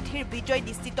এইবাৰ বিৰোধীৰ বিজয়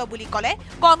নিশ্চিত বুলি ক'লে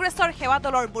কংগ্ৰেছৰ সেৱা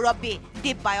দলৰ মুৰব্বী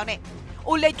দীপ বায়নে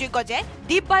উল্লেখযোগ্য যে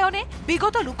দীপ বায়নে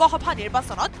বিগত লোকসভা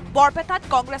নিৰ্বাচনত বৰপেটাত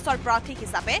কংগ্ৰেছৰ প্ৰাৰ্থী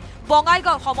হিচাপে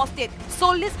বঙাইগাঁও সমষ্টিত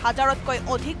 40,000তকৈ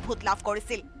অধিক ভোট লাভ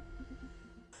কৰিছিল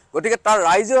গতিকে তাৰ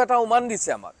ৰাইজে এটা উমান দিছে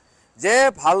আমাক যে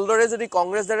ভালদৰে যদি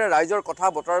কংগ্ৰেছ দৰে ৰাইজৰ কথা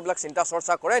বতৰবিলাক চিন্তা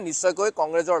চৰ্চা কৰে নিশ্চয়কৈ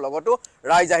কংগ্ৰেছৰ লগতো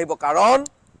ৰাইজ আহিব কাৰণ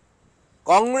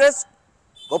কংগ্ৰেছ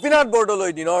গোপীনাথ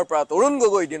বৰদলৈ দিনৰ পৰা তৰুণ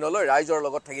গগৈ দিনলৈ ৰাইজৰ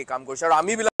লগত থাকি কাম কৰিছে আৰু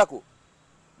আমি বিলাকো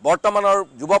বৰ্তমানৰ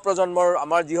যুৱ প্ৰজন্মৰ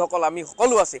আমাৰ যিসকল আমি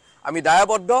সকলো আছে আমি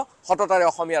দায়বদ্ধ সততাৰে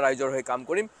অসমীয়া ৰাইজৰ হৈ কাম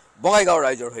কৰিম বঙাইগাঁও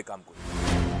ৰাইজৰ হৈ কাম কৰিম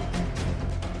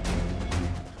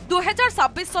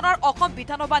 2026 চনৰ অসম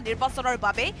বিধানসভা নিৰ্বাচনৰ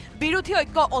বাবে বিৰোধী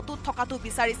ঐক্য অটুট থকাটো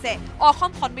বিচাৰিছে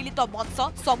অসম সন্মিলিত মঞ্চ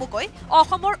চমুকৈ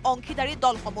অসমৰ অংশীদাৰী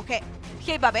দলসমূহে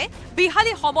সেইবাবে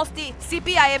বিহালী সমষ্টি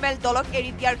CPIML দলক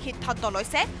এৰি দিয়াৰ সিদ্ধান্ত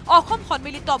লৈছে অসম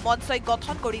সন্মিলিত মঞ্চই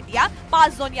গঠন কৰি দিয়া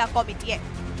 5জনীয়া কমিটিয়ে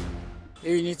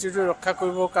এই ইউনিটিটো ৰক্ষা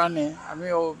কৰিবৰ কাৰণে আমি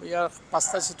ইয়াৰ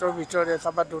 5টা সিটৰ ভিতৰত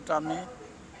এটা বা দুটা আমি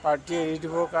পাৰ্টি এৰি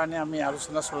দিবৰ কাৰণে আমি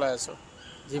আলোচনা চলাই আছো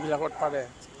যিবিলাকত পাৰে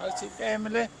আৰু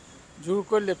CPIML জোৰ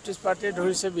কৰি লেফটিষ্ট পাৰ্টিয়ে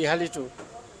ধৰিছে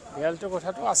বিহালীটো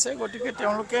কথাটো আছে গতিকে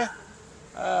তেওঁলোকে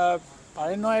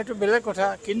পাৰে নহয় এইটো বেলেগ কথা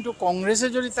কিন্তু কংগ্ৰেছে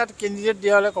যদি তাত কেণ্ডিডেট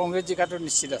দিয়া হলে কংগ্ৰেছ জিকাটো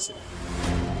নিশ্চিত আছে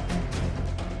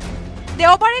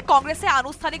দেওবাৰে কংগ্ৰেছে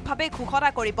আনুষ্ঠানিকভাৱে ঘোষণা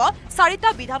কৰিব 4টা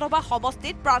বিধানসভা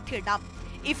সমষ্টিত প্ৰাৰ্থীৰ নাম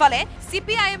ইফালে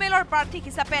CPIMLৰ প্ৰাৰ্থী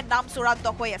হিচাপে নাম চূড়ান্ত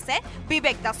হৈ আছে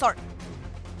বিবেক দাসৰ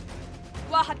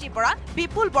গুৱাহাটীৰ পৰা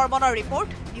বিপুল বৰ্মনৰ report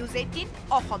news 18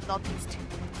 Assam north east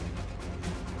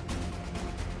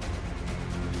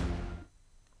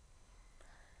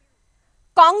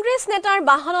Congress নেতাৰ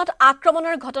বাহনত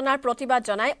আক্ৰমণৰ ঘটনাৰ প্ৰতিবাদ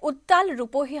জনাই উত্তাল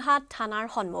ৰূপহীহাট থানাৰ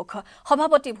সন্মুখ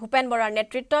সভাপতি ভূপেন বৰাৰ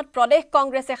নেতৃত্বত প্ৰদেশ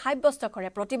কংগ্ৰেছে সাব্যস্ত কৰে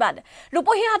প্ৰতিবাদ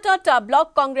ৰূপহীহাটত ব্লক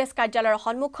কংগ্ৰেছ কাৰ্যালয়ৰ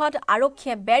সন্মুখত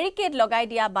আৰক্ষীয়ে বেৰিকেড লগাই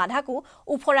দিয়া বাধাকো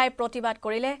উফৰাই প্ৰতিবাদ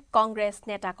কৰিলে কংগ্ৰেছ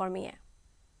নেতাকৰ্মীয়ে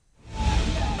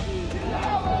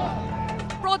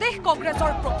প্ৰদেশ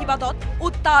কংগ্ৰেছৰ প্ৰতিবাদত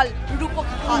উত্তাল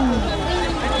ৰূপহীহাট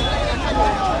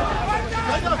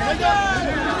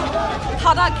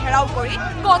থানা ঘেৰাও কৰি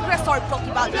কংগ্ৰেছৰ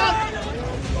প্ৰতিবাদ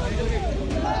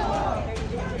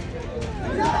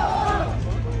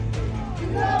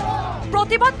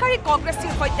প্ৰতিবাদকাৰী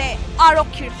কংগ্ৰেছীৰ সৈতে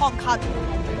আৰক্ষীৰ সংঘাত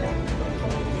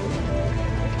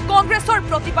কংগ্ৰেছৰ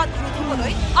প্ৰতিবাদ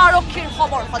ৰুধিবলৈ আৰক্ষীৰ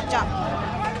সমৰসজ্জা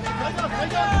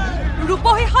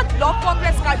ৰূপহীহাট ব্লক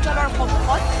কংগ্ৰেছ কাৰ্যালয়ৰ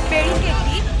সন্মুখত বেৰিকেড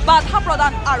দি বাধা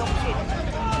প্ৰদান আৰক্ষীৰ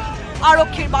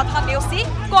আৰক্ষীৰ বাধা নেওচি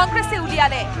কংগ্ৰেছে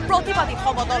উলিয়ালে প্ৰতিবাদী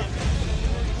সমদল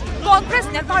কংগ্ৰেছ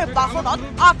নেতাৰ বাহনত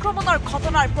আক্ৰমণৰ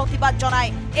ঘটনাৰ প্ৰতিবাদ জনাই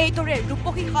এইদৰে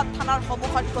ৰূপহীহাট থানাৰ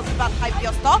সন্মুখত প্ৰতিবাদ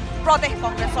সাব্যস্ত প্ৰদেশ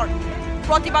কংগ্ৰেছৰ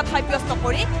প্ৰতিবাদ সাব্যস্ত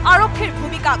কৰি আৰক্ষীৰ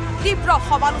ভূমিকাক তীব্ৰ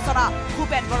সমালোচনা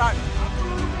ভূপেন বৰাৰ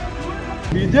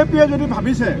বিজেপিয়ে যদি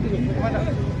ভাবিছে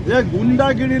যে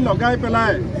গুণ্ডাগিৰি লগাই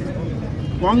পেলাই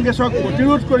কংগ্ৰেছক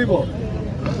প্ৰতিৰোধ কৰিব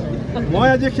মই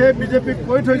আজি সেই বিজেপিক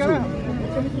কৈ থৈছোঁ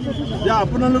যে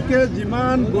আপোনালোকে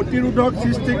যিমান গতিৰোধক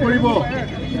সৃষ্টি কৰিব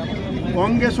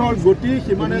কংগ্ৰেছৰ গতি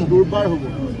সিমানে দুৰ্বাৰ হ'ব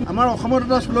আমাৰ অসমত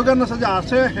এটা শ্লোগান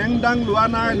আছে হেংদাং লোৱা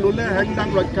নাই ল'লে হেংদাং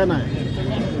ৰক্ষা নাই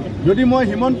যদি মই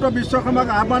হিমন্ত বিশ্ব শৰ্মাক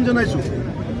আহ্বান জনাইছোঁ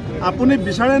আপুনি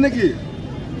বিচাৰে নেকি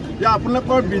যে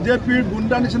আপোনালোকৰ বিজেপিৰ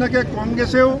গুণ্ডা নিচিনাকৈ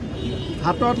কংগ্ৰেছেও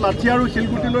হাতত লাঠি আৰু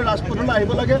শিলগুটি লৈ ৰাজপথলৈ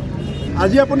আহিব লাগে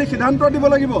আজি আপুনি সিদ্ধান্ত দিব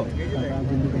লাগিব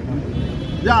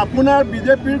যে আপোনাৰ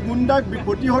বিজেপিৰ গুণ্ডাক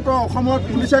প্ৰতিহত অসমত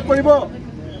পুলিচে কৰিব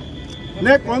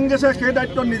নে কংগ্ৰেছে সেই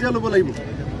দায়িত্ব নিজে ল'ব লাগিব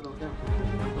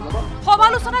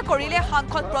সমালোচনা কৰিলে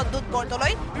সাংসদ প্ৰদ্যুৎ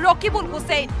বৰদলৈ ৰকিবুল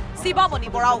হুছেইন শিৱামণি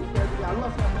বৰাও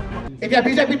এতিয়া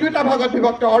বিজেপি দুটা ভাগত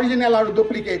বিভক্ত অৰিজিনেল আৰু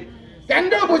ডুপ্লিকেট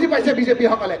কেন্দ্ৰও বুজি পাইছে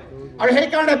বিজেপিসকলে আৰু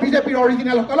সেইকাৰণে বিজেপিৰ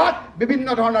অৰিজিনেলসকলক বিভিন্ন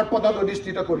ধৰণৰ পদত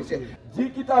অধিষ্ঠিত কৰিছে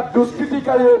যিকেইটা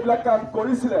দুষ্কৃতিকাৰী এইবিলাক কাম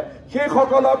কৰিছিলে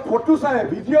সেইসকলক ফটো চাই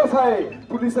ভিডিঅ' চাই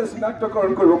পুলিচে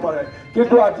চিনাক্তকৰণ কৰিব পাৰে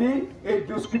কিন্তু আজি এই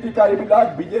দুষ্কৃতিকাৰীবিলাক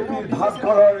বিজেপিৰ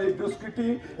ধাচঘৰৰ এই দুষ্কৃতি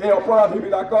এই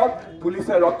অপৰাধীবিলাকক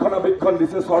পুলিচে ৰক্ষণাবেক্ষণ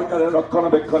দিছে চৰকাৰে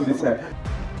ৰক্ষণাবেক্ষণ দিছে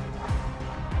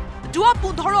যোৱা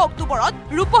 15 অক্টোবৰত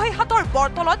ৰূপহীহাটৰ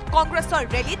বৰতলত কংগ্ৰেছৰ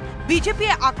ৰেলীত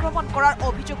বিজেপিয়ে আক্ৰমণ কৰাৰ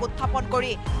অভিযোগ উত্থাপন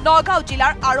কৰি নগাঁও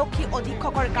জিলাৰ আৰক্ষী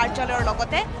অধীক্ষকৰ কাৰ্যালয়ৰ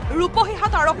লগতে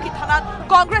ৰূপহীহাট আৰক্ষী থানাত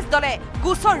কংগ্ৰেছ দলে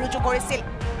গোচৰ ৰুজু কৰিছিল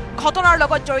ঘটনাৰ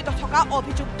লগত জড়িত থকা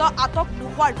অভিযুক্ত আটক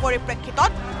নোহোৱাৰ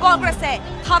পৰিপ্ৰেক্ষিতত কংগ্ৰেছে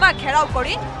থানা ঘেৰাও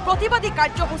কৰি প্ৰতিবাদী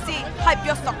কাৰ্যসূচী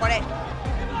সাব্যস্ত কৰে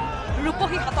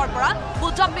ৰূপহীহাটৰ পৰা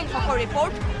মুজাম্মিল হকৰ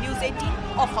report news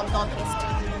 18 Assam north east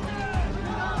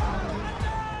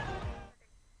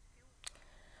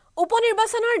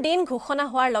উপনিৰ্বাচনৰ দিন ঘোষণা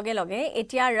হোৱাৰ লগে লগে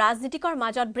এতিয়া ৰাজনীতিকৰ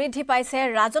মাজত বৃদ্ধি পাইছে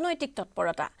ৰাজনৈতিক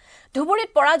তৎপৰতা ধুবুৰীত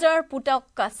পৰাজয়ৰ পুতক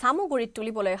সামগুৰিত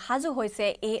তুলিবলৈ সাজু হৈছে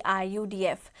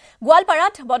AIUDF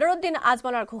গোৱালপাৰাত বদৰুদ্দিন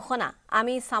আজমলৰ ঘোষণা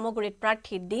আমি সামগুৰিত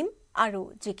প্ৰাৰ্থী দিম আৰু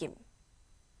জিকিম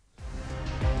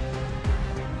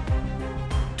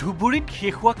ধুবুৰীত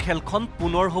শেষ হোৱা খেলখন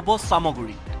পুনৰ হ'ব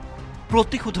সামগুৰিত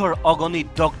প্ৰতিশোধৰ অগণিত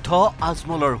দগ্ধ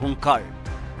আজমলৰ হুংকাৰ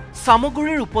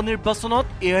সামগুৰিৰ উপনিৰ্বাচনত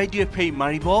AIDFে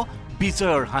মাৰিব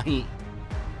বিজয়ৰ হাঁহি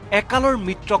একালৰ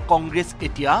মিত্ৰ কংগ্ৰেছ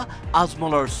এতিয়া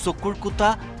আজমলৰ চকুৰ কুটা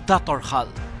দাঁতৰ হাল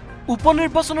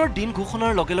উপনিৰ্বাচনৰ দিন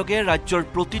ঘোষণাৰ লগে লগে ৰাজ্যৰ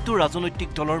প্ৰতিটো ৰাজনৈতিক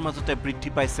দলৰ মাজতে বৃদ্ধি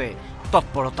পাইছে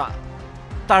তৎপৰতা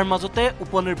তাৰ মাজতে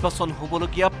উপনিৰ্বাচন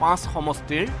হ'বলগীয়া 5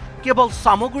 সমষ্টিৰ কেৱল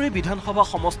সামগুৰি বিধানসভা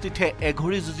সমষ্টিতহে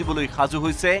এঘৰি যুঁজিবলৈ সাজু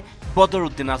হৈছে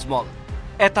বদৰুদ্দিন আজমল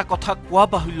এটা কথা কোৱা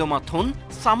বাহুল্য মাথোন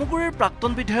সামগুৰিৰ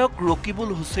প্ৰাক্তন বিধায়ক ৰকিবুল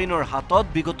হুছেইনৰ হাতত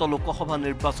বিগত লোকসভা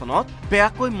নিৰ্বাচনত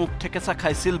বেয়াকৈ মুখ ঠেকেচা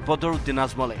খাইছিল বদৰুদ্দিন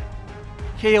আজমলে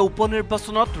সেই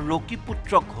উপনিৰ্বাচনত ৰকি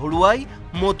পুত্ৰক হৰুৱাই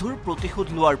মধুৰ প্ৰতিশোধ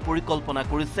লোৱাৰ পৰিকল্পনা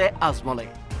কৰিছে আজমলে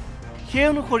সেই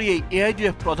অনুসৰি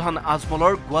AIDF প্ৰধান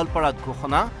আজমলৰ গোৱালপাৰাত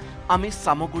ঘোষণা আমি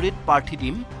সামগুৰিত প্ৰাৰ্থী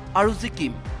দিম আৰু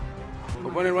জিকিম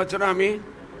উপনিৰ্বাচনত আমি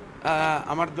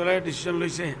আমাৰ দলে ডিসিশন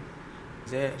লৈছে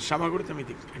যে সামগুৰিত আমি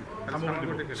দিম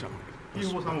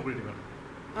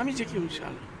আমি জিকিম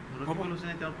ইনশাআল্লাহ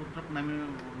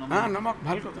নামক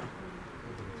ভাল কথা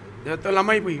যেহেতু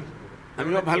লামাই বহি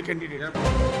আমিও ভাল ক্যান্ডিডেট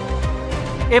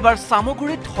এবাৰ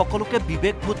সামগুৰিত সকলোকে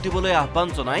বিবেক ভোট দিবলৈ আহ্বান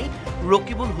জনাই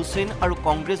ৰকিবুল হুছেইন আৰু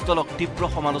কংগ্ৰেছ দলক তীব্ৰ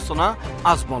সমালোচনা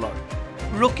আজমলৰ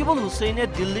ৰকিবুল হুছেইনে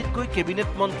দিল্লীত গৈ কেবিনেট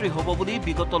মন্ত্ৰী হ'ব বুলি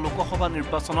বিগত লোকসভা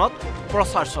নিৰ্বাচনত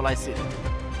প্ৰচাৰ চলাইছিল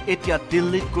এতিয়া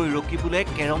দিল্লীত গৈ ৰকিবুলে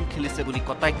কেৰম খেলিছে বুলি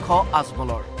কটাক্ষ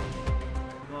আজমলৰ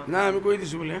না আমি কৈ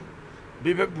দিছো বলে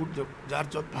বিবেক ভোট দিয়ক যাৰ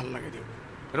যত ভাল লাগে দিয়ক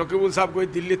ৰকিবুল সাহেব গৈ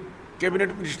দিল্লীত কেবিনেট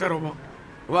মিনিষ্টাৰ হ'ব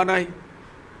হোৱা নাই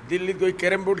দিল্লীত গৈ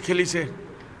কেৰম বোৰ্ড খেলিছে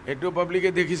এটো পাব্লিকে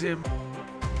দেখিছে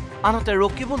আনহাতে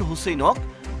ৰকিবুল হুছেইনক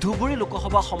ধুবুৰী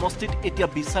লোকসভা সমষ্টিত এতিয়া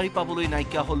বিচাৰি পাবলৈ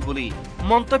নাইকিয়া হ'ল বুলি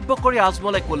মন্তব্য কৰি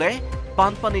আজমলে ক'লে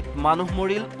বানপানীত মানুহ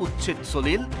মৰিল উচ্ছেদ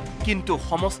চলিল কিন্তু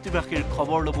সমষ্টিবাসীৰ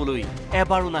খবৰ ল'বলৈ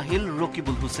এবাৰো নাহিল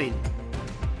ৰকিবুল হুছেইন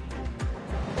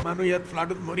মানুহ ইয়াত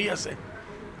ফ্লাডত মৰি আছে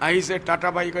আহিছে টাটা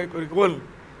বাইক কৰি গ'ল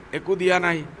একো দিয়া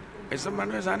নাই এসব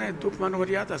মানুহে জানে দুখ মানুহৰ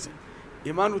ইয়াত আছে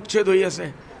ইমান উচ্ছেদ হৈ আছে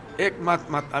এক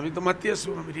মাত আমি তো মাতি আছো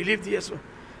আমি ৰিলিফ দি আছো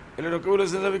এলে ৰকিবুল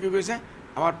হুছেইন সাহেবে কি কৈছে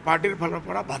আমাৰ পাৰ্টিৰ ফালৰ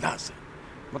পৰা বাধা আছে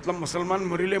मतलब मुसलमान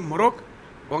मरिले मरक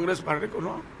कांग्रेस पार्टी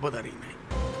कोनो बदारी নাই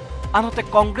আনহাতে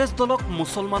কংগ্ৰেছ দলক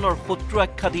মুছলমানৰ শত্ৰু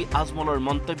আখ্যা দি আজমলৰ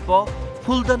মন্তব্য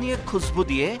ফুলদানিয়ে খুশবু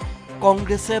দিয়ে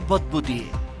কংগ্ৰেছে বদবু দিয়ে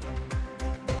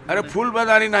अरे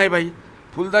फूलदानी নাই ভাই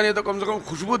फूलदानी तो कम से कम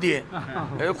खुशबू दिए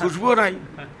खुशबू নাই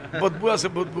बदबू আছে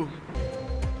बदबू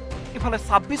ইফালে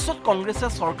 ২৬ত কংগ্ৰেছে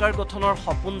চৰকাৰ গঠনৰ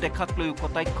সপোন দেখাক লৈ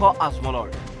কটাক্ষ আজমলৰ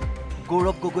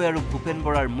গৌৰৱ গগৈ আৰু ভূপেন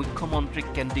বৰাৰ মুখ্যমন্ত্ৰী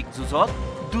কেন্দ্ৰিক যুঁজত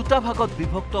দুটা ভাগত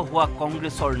বিভক্ত হোৱা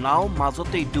কংগ্ৰেছৰ নাও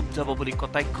মাজতেই ডুব যাব বুলি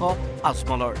কটাক্ষ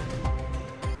আজমলৰ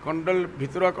কণ্ডল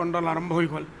ভিতৰুৱা কণ্ডল আৰম্ভ হৈ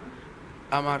গ'ল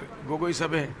আমাৰ গগৈ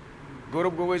সাহেবে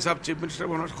গৌৰৱ গগৈ সাহেব চিফ মিনিষ্টাৰ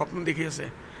বনোৱাৰ সপোন দেখি আছে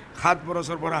 ৭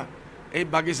 বছৰৰ পৰা এই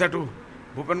বাগিচাটো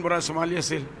ভূপেন বৰা চম্ভালি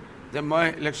আছিল যে মই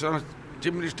ইলেকশ্যনত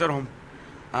চিফ মিনিষ্টাৰ হ'ম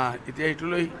এতিয়া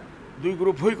এইটোলৈ 2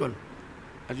 গ্ৰুপ হৈ গ'ল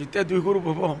যেতিয়া 2 গ্ৰুপ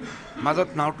হ'ব মাজত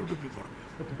নাওটো ডুবি পৰব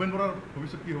ভূপেন বৰাৰ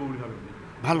ভৱিষ্যত কি হ'ব বুলি ভাবে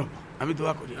ভাল হ'ব আমি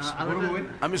দোৱা কৰি আছো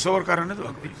আমি সবৰ কাৰণে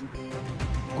দোৱা কৰি আছো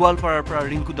গোৱালপাৰাৰ পৰা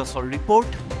ৰিংকু দাসৰ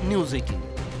report news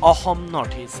 18 Assam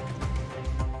north east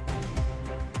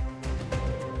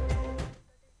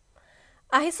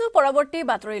আহিছো পৰৱৰ্তী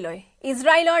বাতৰিলৈ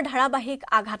ইজৰাইলৰ ধাৰাবাহিক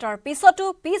আঘাতৰ পিছতো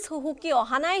পিছ হুহুকি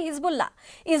অহা নাই হিজবুল্লাহ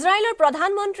ইজৰাইলৰ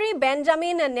প্ৰধানমন্ত্ৰী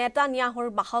বেঞ্জামিন নেতানিয়াহুৰ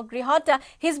বাসগৃহত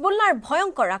হিজবুল্লাহৰ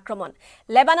ভয়ংকৰ আক্ৰমণ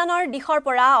লেবাননৰ দিশৰ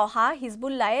পৰা অহা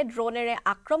হিজবুল্লাহে ড্ৰোনেৰে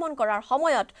আক্ৰমণ কৰাৰ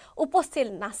সময়ত উপস্থিত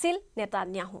নাছিল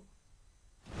নেতানিয়াহু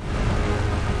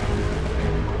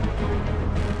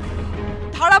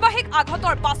ধাৰাবাহিক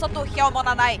আঘাতৰ পাছতো হেও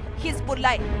মনা নাই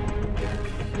হিজবুল্লাহ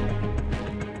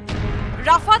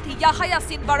ৰাফাত ইয়াহায়া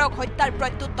সিনৱাৰক হত্যাৰ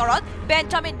প্ৰত্যুত্তৰত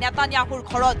বেঞ্জামিন নেতানিয়াহুৰ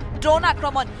ঘৰত ড্ৰোন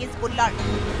আক্ৰমণ হিজবুল্লাহৰ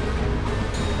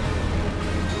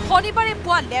শনিবাৰে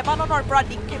পুৱা লেবাননৰ পৰা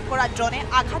নিক্ষেপ কৰা ড্ৰোনে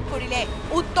আঘাত কৰিলে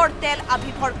উত্তৰ তেল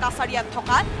আভিভৰ কাছাৰিয়াত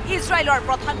থকা ইজৰাইলৰ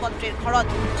প্ৰধানমন্ত্ৰীৰ ঘৰত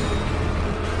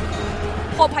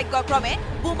সৌভাগ্যক্ৰমে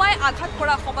বোমাই আঘাত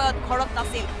কৰা সময়ত ঘৰত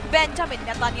নাছিল বেঞ্জামিন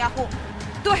নেতানিয়াহু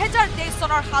 2023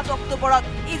 চনৰ 7 অক্টোবৰত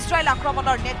ইজৰাইল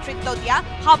আক্ৰমণৰ নেতৃত্ব দিয়া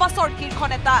হামাছৰ শীৰ্ষ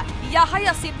নেতা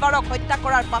ইয়াহায়া সিনৱাৰক হত্যা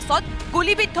কৰাৰ পাছত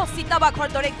গুলিবিদ্ধ চিতাবাঘৰ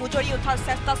দৰে গুজৰি উঠাৰ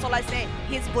চেষ্টা চলাইছে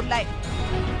হিজবুল্লাহ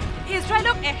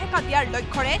ইজৰাইলক এহেকা দিয়াৰ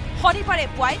লক্ষ্যৰে শনিবাৰে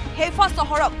পুৱাই হেফা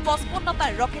চহৰক 55টা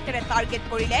ৰকেটেৰে টাৰ্গেট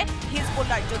কৰিলে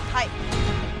হিজবুল্লাহৰ যোদ্ধাই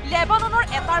লেবাননৰ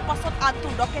এটাৰ পাছত আনটো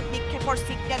ৰকেট নিক্ষেপৰ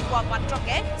সিগনেল পোৱা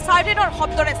মাত্ৰকে সাইৰেনৰ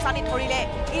শব্দৰে চানি ধৰিলে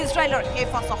ইজৰাইলৰ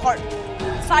হেফা চহৰ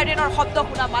সাইৰেনৰ শব্দ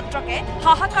শুনা মাত্ৰকে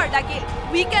হাহাকাৰ লাগিল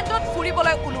উইকেণ্ডত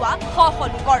ফুৰিবলৈ ওলোৱা শ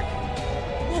লোকৰ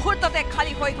মুহূৰ্ততে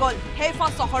খালী হৈ গ'ল হেফা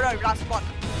চহৰৰ ৰাজপথ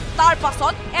তাৰ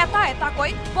পাছত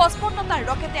এটাকৈ 55টা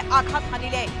ৰকেটে আঘাত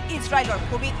হানিলে ইজৰাইলৰ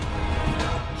ভূমিত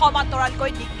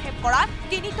সমান্তৰালকৈ নিক্ষেপ কৰা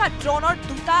 3টা ড্ৰোনৰ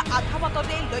 2টা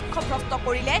আধাবাটতে লক্ষ্যভ্ৰষ্ট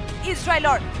কৰিলে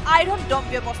ইজৰাইলৰ আইৰন ডম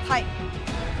ব্যৱস্থাই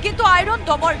কিন্তু আইৰন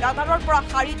ডমৰ ৰাডাৰৰ পৰা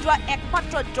হাৰি যোৱা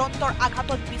একমাত্ৰ ড্ৰোনটোৰ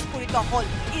আঘাতত বিস্ফোৰিত হ'ল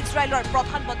ইজৰাইলৰ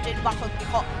প্ৰধানমন্ত্ৰীৰ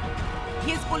বাসগৃহ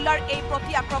হিজবুল্লাহৰ এই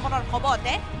প্ৰতি আক্ৰমণৰ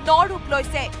সময়তে নৰূপ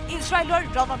লৈছে ইজৰাইলৰ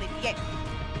ৰণনীতিয়ে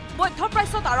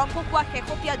মধ্যপ্ৰাচ্যত আৰম্ভ হোৱা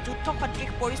শেহতীয়া যুদ্ধসদৃশ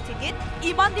পৰিস্থিতিত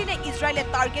ইমান দিনে ইজৰাইলে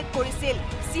টাৰ্গেট কৰিছিল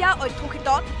চিয়া অধ্যুষিত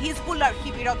হিজবুল্লাহৰ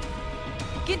শিবিৰত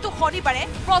কিন্তু শনিবাৰে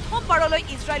প্ৰথমবাৰলৈ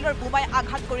ইজৰাইলৰ বোমাই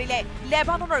আঘাত কৰিলে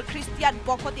লেবাননৰ খ্ৰীষ্টিয়ান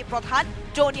বসতি প্ৰধান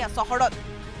জনিয়া চহৰত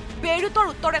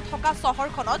বেইৰুটৰ উত্তৰে থকা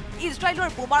চহৰখনত ইজৰাইলৰ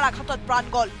বোমাৰ আঘাতত প্ৰাণ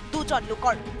গ'ল 2জন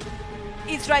লোকৰ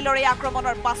ইজৰাইলৰ এই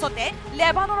আক্ৰমণৰ পাছতে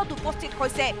লেবাননত উপস্থিত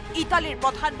হৈছে ইটালীৰ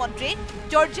প্ৰধানমন্ত্ৰী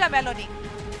জৰ্জিয়া মেলোনি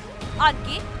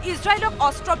আনকি ইজৰাইলক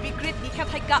অস্ত্ৰ বিক্ৰীত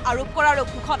নিষেধাজ্ঞা আৰোপ কৰাৰো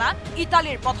ঘোষণা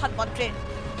ইটালীৰ প্ৰধানমন্ত্ৰীৰ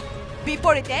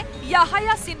বিপৰীতে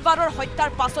ইয়াহায়া সিনৱাৰৰ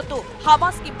হত্যাৰ পাছতো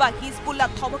হামাছ কিংবা হিজবুল্লাহ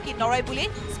থমকি নৰয় বুলি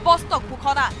স্পষ্ট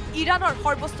ঘোষণা ইৰাণৰ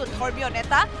সৰ্বোচ্চ ধৰ্মীয়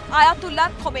নেতা আয়াতুল্লাহ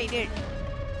খমেইনিৰ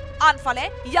আনফালে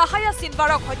ইয়াহায়া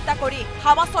সিনৱাৰক হত্যা কৰি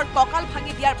হামাছৰ কঁকাল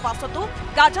ভাঙি দিয়াৰ পাছতো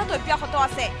গাজাত অব্যাহত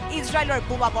আছে ইজৰাইলৰ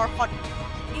বোমা বৰ্ষণ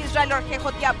ইজৰাইলৰ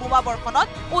শেহতীয়া বোমা বৰ্ষণত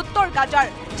উত্তৰ গাজাৰ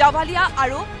জাভালিয়া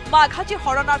আৰু মাঘাজী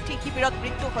শৰণাৰ্থী শিবিৰত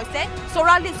মৃত্যু হৈছে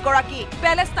 44 গৰাকী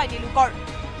পেলেষ্টাইনী লোকৰ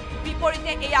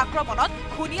বিপৰীতে এই আক্ৰমণত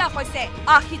খুনিয়া হৈছে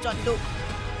 80 জন লোক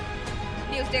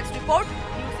news desk report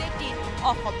news 18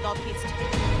 Assam north east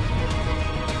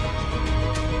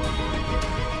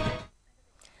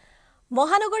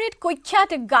মহানগৰীত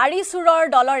কুখ্যাত গাড়ী চুৰৰ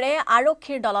দলৰে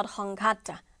আৰক্ষীৰ দলত সংঘাত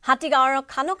হাতীগাঁৱৰ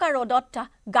খানকা ৰোডত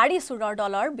গাড়ী চুৰৰ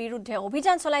দলৰ বিৰুদ্ধে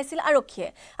অভিযান চলাইছিল আৰক্ষীয়ে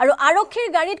আৰু আৰক্ষীৰ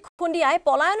গাড়ীত খুন্দিয়াই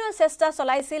পলায়নৰ চেষ্টা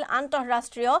চলাইছিল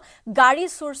আন্তঃৰাষ্ট্ৰীয় গাড়ী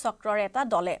চুৰ চক্ৰৰ এটা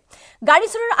দলে গাড়ী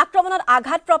চুৰৰ আক্ৰমণত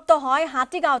আঘাতপ্ৰাপ্ত হয়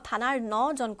হাতীগাঁও থানাৰ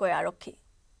 9 জনকৈ আৰক্ষী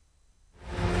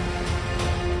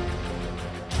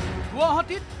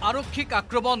গুৱাহাটীত আৰক্ষীক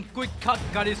আক্ৰমণ কুখ্যাত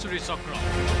গাড়ী চুৰি চক্ৰ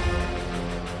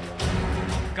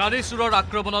গাড়ী চুৰৰ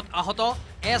আক্ৰমণত আহত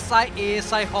এছআই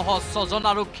এএছআই সহ 6 জন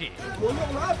আৰক্ষী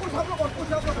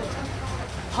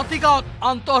হাতীগাঁৱত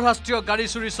আন্তঃৰাষ্ট্ৰীয় গাড়ী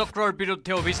চুৰি চক্ৰৰ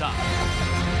বিৰুদ্ধে অভিযান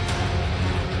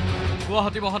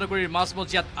গুৱাহাটী মহানগৰীৰ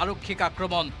মাজমজিয়াত আৰক্ষীক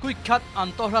আক্ৰমণ কুখ্যাত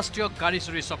আন্তঃৰাষ্ট্ৰীয় গাড়ী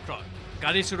চুৰি চক্ৰ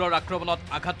গাড়ী চুৰৰ আক্ৰমণত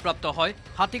আঘাতপ্ৰাপ্ত হয়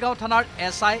হাতীগাঁও থানাৰ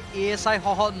এছআই এএছআই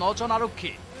সহ 9 জন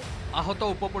আৰক্ষী আহত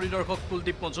উপপৰিদৰ্শক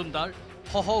কুলদীপ মজুমদাৰ,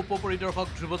 সহ উপপৰিদৰ্শক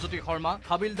ধ্ৰুৱজ্যোতি শৰ্মা,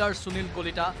 হাবিলদাৰ সুনীল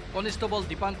কলিতা, কনিষ্টবল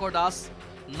দীপাংকৰ দাস,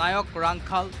 নায়ক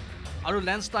ৰাংখাল আৰু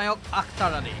লেন্স নায়ক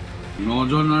আখতাৰ আলী।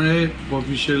 9জনৰে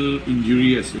অফিচিয়েল ইঞ্জুৰি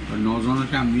আছে,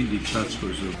 9জনকে আমি ডিসচাৰ্জ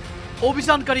কৰিছোঁ।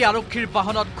 অভিযানকাৰী আৰক্ষীৰ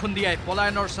বাহনত খুন্দিয়াই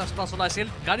পলায়নৰ চেষ্টা চলাইছিল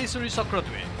গাড়ী চুৰি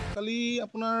চক্ৰটোৱে। কালি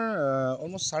আপোনাৰ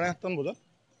অলমষ্ট 8:30 বজাত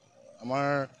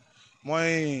মই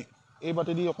এই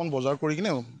বাটেদি অকণ বজাৰ কৰি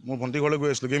কিনে মোৰ ভণ্টি ঘৰলৈ গৈ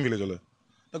আছিলোঁ গেম ভিলেজলৈ।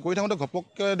 গৈ থাকোঁতে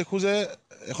ঘপককৈ দেখোঁ যে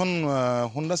এখন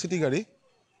হোণ্ডা চিটি গাড়ী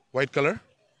হোৱাইট কালাৰ,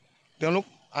 তেওঁলোক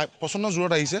প্ৰচণ্ড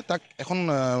জোৰত আহিছে, তাক এখন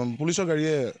পুলিচৰ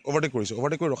গাড়ীয়ে অভাৰটেক কৰিছে।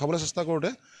 অভাৰটেক কৰি ৰখাবলৈ চেষ্টা কৰোঁতে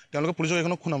তেওঁলোকে পুলিচৰ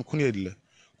গাড়ীখনক খুন্দিয়াই দিলে।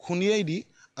 খুন্দিয়াই দি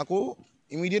আকৌ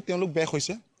ইমিডিয়েট তেওঁলোক বেক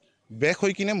হৈছে। বেক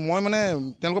হৈ কিনে মই মানে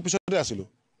তেওঁলোকৰ পিছতে আছিলোঁ,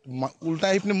 উল্টা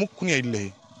আহি পিনে মোক খুন্দিয়াই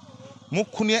দিলেহি। মোক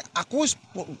খুন্দিয়াই আকৌ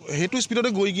সেইটো স্পীডতে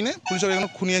গৈ কিনে পুলিচৰ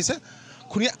গাড়ীখনক খুন্দিয়াইছে,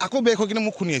 খুন্দিয়াই আকৌ বেক হৈ কিনে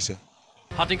মোক খুন্দিয়াইছে।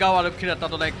 হাতীগাঁও আৰক্ষীৰ এটা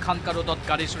দলে খানকা ৰোডত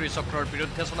গাড়ী চুৰি চক্ৰৰ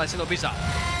বিৰুদ্ধে চলাইছিল অভিযান।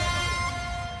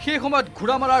 সেই সময়ত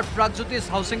ঘোঁৰামাৰাৰ প্ৰাগজ্যোতিষ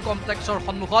হাউচিং কমপ্লেক্সৰ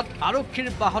সন্মুখত আৰক্ষীৰ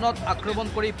বাহনত আক্ৰমণ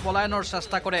কৰি পলায়নৰ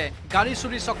চেষ্টা কৰে গাড়ী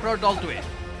চুৰি চক্ৰৰ দলটোৱে।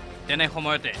 তেনে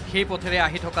সময়তে সেই পথেৰে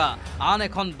আহি থকা আন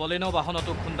এখন বলেনো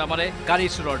বাহনতো খুন্দা মাৰে গাড়ী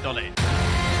চোৰৰ দলে।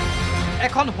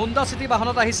 এখন হোণ্ডা চিটি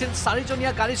বাহনত আহিছিল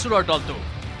 4জনীয়া গাড়ী চোৰৰ দলটো।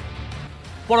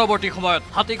 পৰৱৰ্তী সময়ত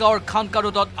হাতীগাঁৱৰ খানকা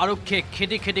ৰোডত আৰক্ষীয়ে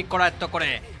খেদি খেদি কৰায়ত্ব কৰে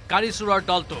গাড়ী চোৰৰ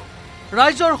দলটো।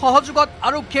 ৰাইজৰ সহযোগত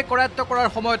আৰক্ষীয়ে কৰায়ত্ব কৰাৰ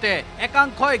সময়তে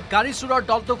একাংশই গাড়ী চোৰৰ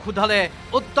দলটোক সোধালে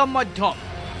উত্তম মধ্যম।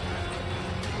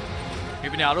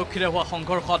 ইপিনে আৰক্ষীৰে হোৱা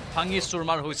সংঘৰ্ষত ভাঙি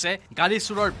চুৰমাৰ হৈছে গাড়ী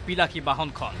চোৰৰ বিলাসী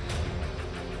বাহনখন।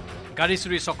 গাড়ী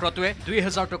চুৰি চক্ৰটোৱে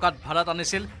 2000 টকাত ভাড়াত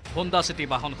আনিছিল হোণ্ডা চিটি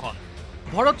বাহনখন।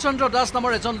 ভৰত চন্দ্ৰ দাস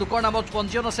নামৰ এজন লোকৰ নামত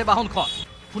পঞ্জীয়ন আছে বাহনখন।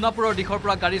 সোণাপুৰৰ দিশৰ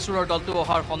পৰা গাড়ী চোৰৰ দলটো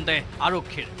অহাৰ সন্দেহ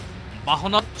আৰক্ষীৰ।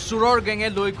 বাহনত চোৰৰ গেঙে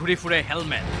লৈ ঘূৰি ফুৰে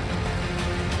হেলমেট।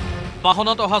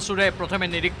 বাহনত অহা চোৰে প্ৰথমে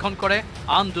নিৰীক্ষণ কৰে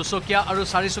আন 2চকীয়া আৰু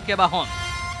 4চকীয়া বাহন।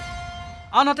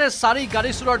 আনহাতে 4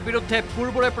 গাড়ী চোৰৰ বিৰুদ্ধে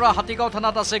পূৰ্বৰে পৰা হাতীগাঁও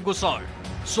থানাত আছে গোচৰ।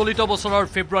 চলিত বছৰৰ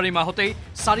ফেব্ৰুৱাৰী মাহতেই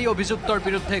 4 অভিযুক্তৰ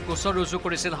বিৰুদ্ধে গোচৰ ৰুজু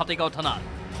কৰিছিল হাতীগাঁও থানাত।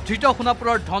 ধৃত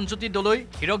সোণাপুৰৰ ধনজ্যোতি দলৈ,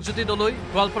 হীৰকজ্যোতি দলৈ,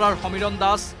 গোৱালপাৰাৰ সমীৰণ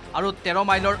দাস আৰু 13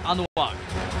 মাইলৰ আনোৱাৰ।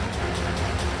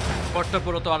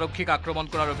 কৰ্তব্যৰত আৰক্ষীক আক্ৰমণ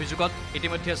কৰাৰ অভিযোগত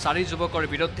ইতিমধ্যে 4 যুৱকৰ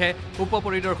বিৰুদ্ধে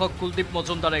উপপৰিদৰ্শক কুলদীপ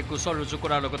মজুমদাৰে গোচৰ ৰুজু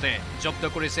কৰাৰ লগতে জব্দ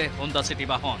কৰিছে হোণ্ডা চিটি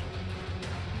বাহন।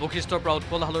 বশিষ্ঠৰ পৰা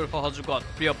উৎপল হালৈৰ সহযোগত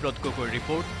প্ৰিয়ব্ৰত গগৈৰ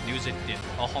report, news 18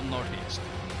 Assam north east.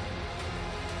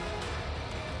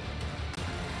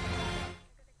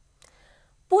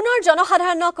 পুনৰ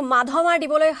জনসাধাৰণক মাধমাৰ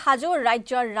দিবলৈ সাজু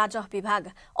ৰাজ্যৰ ৰাজহ বিভাগ।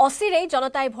 অচিৰেই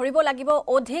জনতাই ভৰিব লাগিব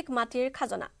অধিক মাটিৰ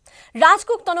খাজনা।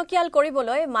 ৰাজকোষ টনকিয়াল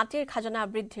কৰিবলৈ মাটিৰ খাজনা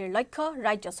বৃদ্ধিৰ লক্ষ্য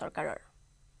ৰাজ্য চৰকাৰৰ।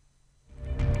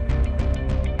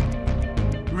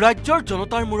 ৰাজ্যৰ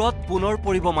জনতাৰ মূৰত পুনৰ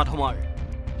পৰিব মাধমাৰ।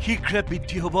 শীঘ্ৰে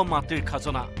বৃদ্ধি হ'ব মাটিৰ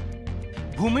খাজনা।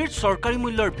 ভূমিৰ চৰকাৰী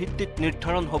মূল্যৰ ভিত্তিত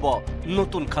নিৰ্ধাৰণ হ'ব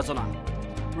নতুন খাজনা।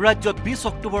 ৰাজ্যত 20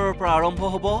 অক্টোবৰৰ পৰা আৰম্ভ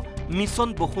হ'ব মিছন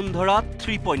বসুন্ধৰা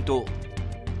 3.0।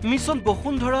 মিছন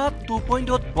বসুন্ধৰা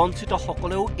 2.0ত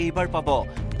বঞ্চিতসকলেও এইবাৰ পাব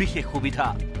বিশেষ সুবিধা।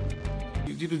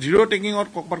 যিটো জিৰ' টেকিঙত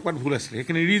ক'ৰবাত ভুল আছিলে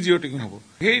সেইখিনি জিৰ' টেকিং হ'ব।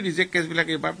 সেই ৰিজেক্ট কেছবিলাক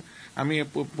এইবাৰ আমি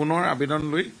পুনৰ আবেদন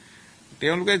লৈ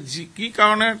তেওঁলোকে কি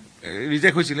কাৰণে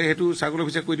ৰিজেক্ট হৈছিলে সেইটো চাৰ্কুলাৰ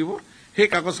অফিচে কৈ দিব। সেই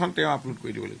কাগজখন তেওঁ আপলোড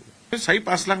কৰি দিব লাগিব।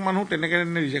 4-5 লাখ মানুহ তেনেকৈ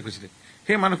ৰিজেক্ট হৈছিলে,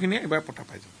 সেই মানুহখিনিয়ে এইবাৰ পতা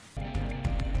পাই যাব।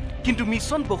 কিন্তু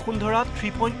মিছন বসুন্ধৰা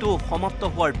 3.0 সমাপ্ত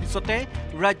হোৱাৰ পিছতে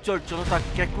ৰাজ্যৰ জনতাক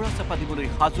কেঁকুৰা চেপা দিবলৈ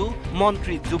সাজু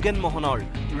মন্ত্ৰী যোগেন মোহনৰ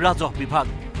ৰাজহ বিভাগ।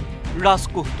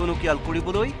 ৰাজকোষ টনকিয়াল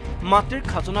কৰিবলৈ মাটিৰ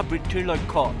খাজনা বৃদ্ধিৰ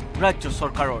লক্ষ্য ৰাজ্য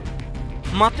চৰকাৰৰ।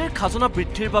 মাটিৰ খাজনা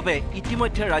বৃদ্ধিৰ বাবে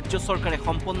ইতিমধ্যে ৰাজ্য চৰকাৰে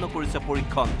সম্পন্ন কৰিছে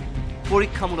পৰীক্ষণ।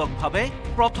 পৰীক্ষামূলকভাৱে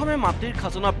প্ৰথমে মাটিৰ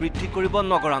খাজনা বৃদ্ধি কৰিব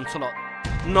নগৰাঞ্চলত।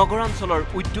 নগৰাঞ্চলৰ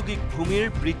উদ্যোগিক ভূমিৰ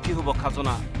বৃদ্ধি হ'ব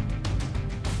খাজনা।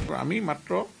 আমি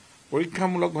মাত্ৰ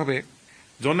পৰীক্ষামূলকভাৱে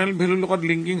জনেল ভেলুৰ লগত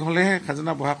লিংকিং হ'লেহে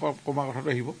খাজনা বঢ়া কমা কথাটো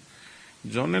আহিব।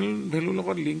 জনেল ভেলুৰ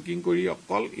লগত লিংকিং কৰি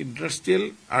অকল ইণ্ডাষ্ট্ৰিয়েল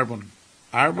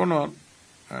আৰ্বনত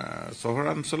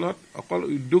চহৰাঞ্চলত অকল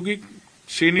উদ্যোগিক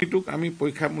শ্ৰেণীটোক আমি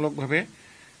পৰীক্ষামূলকভাৱে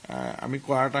আমি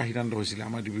কৰাৰ এটা সিদ্ধান্ত হৈছিলে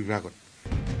আমাৰ বিভাগত।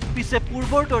 পিছে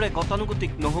পূৰ্বৰ দৰে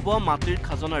গতানুগতিক নহ'ব মাটিৰ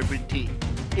খাজনাৰ বৃদ্ধি।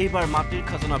 এইবাৰ মাটিৰ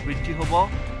খাজনা বৃদ্ধি হ'ব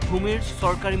ভূমিৰ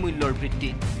চৰকাৰী মূল্যৰ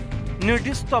ভিত্তিত।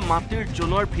 নিৰ্দিষ্ট মাটিৰ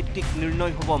জোনৰ ভিত্তিক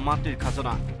নিৰ্ণয় হ'ব মাটিৰ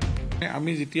খাজনা।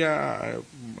 আমি যেতিয়া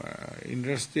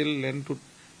ইণ্ডাষ্ট্ৰিয়েল লেণ্ডটোত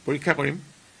পৰীক্ষা কৰিম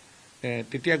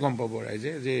তেতিয়া গম পাব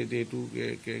ৰাইজে যে এইটো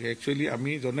একচুৱেলি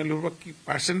আমি জনেল হোৱাৰ পৰা কি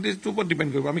পাৰ্চেণ্টেজটোৰ ওপৰত ডিপেণ্ড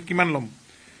কৰিব। আমি কিমান ল'ম,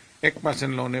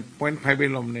 1% লওঁ নে 0.5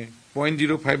 ল'ম নে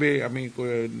 0.05 আমি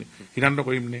সিদ্ধান্ত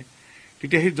কৰিম নে,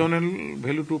 তেতিয়া সেই জনেল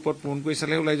ভেলুটোৰ ওপৰত পূৰণ কৰি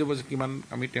চালে ওলাই যাব যে কিমান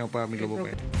আমি তেওঁৰ পৰা আমি ল'ব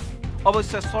পাৰিম।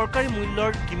 অৱশ্যে চৰকাৰী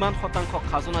মূল্যৰ কিমান শতাংশ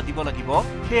খাজনা দিব লাগিব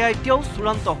সেয়া এতিয়াও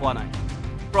চূড়ান্ত হোৱা নাই।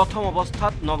 প্ৰথম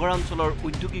অৱস্থাত নগৰাঞ্চলৰ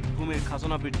ঔদ্যোগিক ভূমিৰ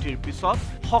খাজনা বৃদ্ধিৰ পিছত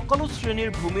সকলো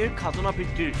শ্ৰেণীৰ ভূমিৰ খাজনা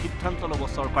বৃদ্ধিৰ সিদ্ধান্ত ল'ব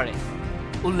চৰকাৰে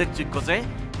উল্লেখযোগ্য যে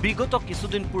বিগত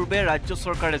কিছুদিন পূৰ্বে ৰাজ্য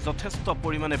চৰকাৰে যথেষ্ট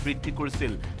পৰিমাণে বৃদ্ধি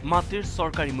কৰিছিল মাটিৰ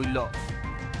চৰকাৰী মূল্য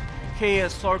সেয়ে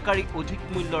চৰকাৰী অধিক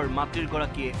মূল্যৰ মাটিৰ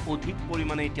গৰাকীয়ে অধিক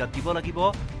পৰিমাণে এতিয়া দিব লাগিব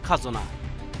খাজনা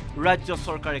ৰাজ্য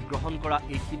চৰকাৰে গ্ৰহণ কৰা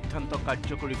এই সিদ্ধান্ত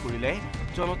কাৰ্যকৰী কৰিলে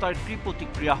জনতাৰ কি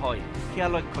প্ৰতিক্ৰিয়া হয় সেয়া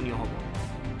লক্ষণীয় হ'ব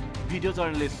ভিডিঅ'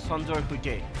 জাৰ্নেলিষ্ট সঞ্জয়ৰ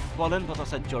সৈতে বলেন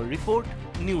ভট্টাচাৰ্যৰ report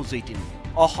news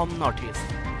 18 Assam north east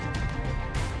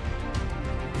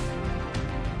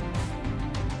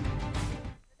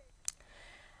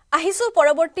আহিছো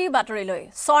পৰৱৰ্তী বাতৰিলৈ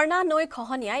স্বৰ্ণা নৈ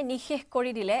খহনিয়াই নিশেষ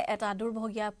কৰি দিলে এটা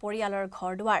দুৰ্ভগীয়া পৰিয়ালৰ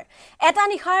ঘৰদুৱাৰ এটা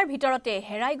নিশাৰ ভিতৰতে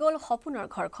হেৰাই গ'ল সপোনৰ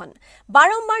ঘৰখন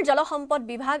বাৰম্বাৰ জলসম্পদ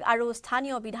বিভাগ আৰু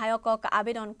স্থানীয় বিধায়কক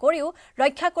আবেদন কৰিও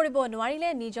ৰক্ষা কৰিব নোৱাৰিলে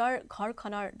নিজৰ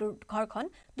ঘৰখন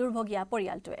দুৰ্ভগীয়া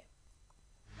পৰিয়ালটোৱে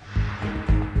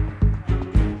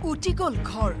উটি গ'ল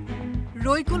ঘৰ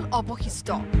ৰৈ গ'ল অৱশিষ্ট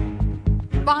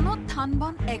বানত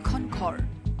থানবান এখন ঘৰ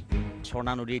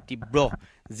স্বৰ্ণা নদীৰ তীব্ৰ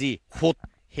যি সোঁত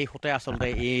সেই সোঁতে আচলতে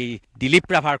এই দিলীপ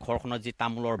ৰাভাৰ ঘৰখনত যি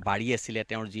তামোলৰ বাৰী আছিলে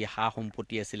তেওঁৰ যি সা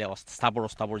সম্পত্তি আছিলে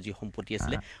অস্থাৱৰ যি সম্পত্তি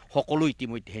আছিলে সকলো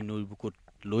ইতিমধ্যে নৈৰ বুকুত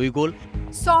লৈ গ'ল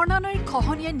স্বৰ্ণা নৈৰ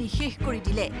খহনিয়াই নিশেষ কৰি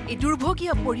দিলে এই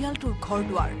দুৰ্ভগীয়া পৰিয়ালটোৰ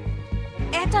ঘৰদুৱাৰ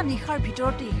এটা নিশাৰ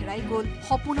ভিতৰতে হেৰাই গ'ল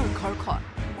সপোনৰ ঘৰখন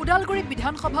উদালগুৰি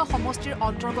বিধানসভা সমষ্টিৰ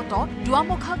অন্তৰ্গত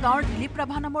দুৱামুখা গাঁৱৰ দিলীপ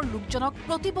ৰাভা নামৰ লোকজনক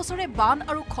প্ৰতি বছৰে বান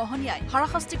আৰু খহনিয়াই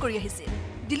হাৰাশাস্তি কৰি আহিছিল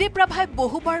দিলীপ ৰাভাই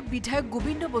বহুবাৰ বিধায়ক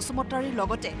গোবিন্দ বসুমতাৰীৰ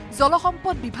লগতে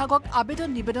জলসম্পদ বিভাগক আবেদন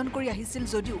নিবেদন কৰি আহিছিল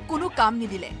যদিও কোনো কাম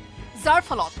নিদিলে যাৰ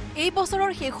ফলত এই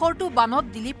বছৰৰ শেষৰটো বানত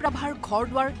দিলীপ ৰাভাৰ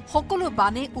ঘৰদুৱাৰ সকলো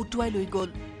বানে উটুৱাই লৈ গ'ল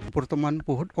বৰ্তমান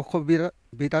বহুত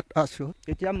অসুবিধাত আছো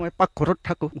এতিয়া মই পাকঘৰত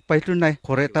থাকো উপায়টো নাই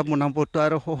ঘৰ এটা বনাবতো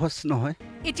আৰু সহজ নহয়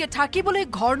এতিয়া থাকিবলৈ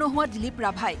ঘৰ নোহোৱা দিলীপ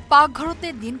ৰাভাই পাকঘৰতে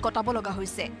দিন কটাব লগা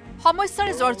হৈছে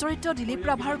সমস্যাৰে জৰ্জৰিত দিলীপ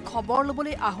ৰাভাৰ খবৰ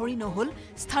ল'বলৈ আহৰি নহল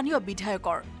স্থানীয়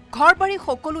বিধায়কৰ ঘৰ বাৰী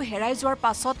সকলো হেৰাই যোৱাৰ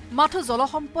পাছত মাথো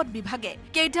জলসম্পদ বিভাগে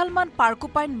কেইডালমান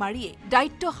পাৰ্কোপাইন মাৰিয়ে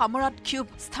দায়িত্ব সামৰাত ক্ষোভ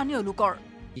স্থানীয় লোকৰ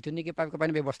যিটো নেকি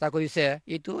পাৰ্কোপাইন ব্যৱস্থা কৰিছে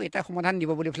এইটো এটা সমাধান দিব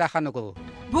বুলি আশা নকৰোঁ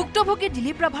ভুক্তভোগী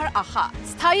দিলীপ ৰাভাৰ আশা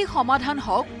স্থায়ী সমাধান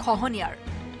হওক খহনিয়াৰ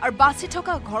আৰু বাচি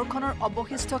থকা ঘৰখনৰ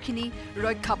অৱশিষ্টখিনি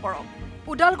ৰক্ষা পৰক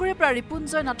উদালগুৰিৰ পৰা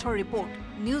ৰিপুঞ্জয় নাথৰ report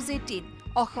news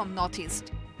 18 Assam north east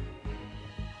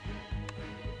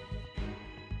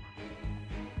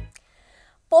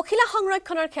পখিলা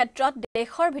সংৰক্ষণৰ ক্ষেত্ৰত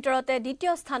দেশৰ ভিতৰতে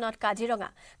দ্বিতীয় স্থানত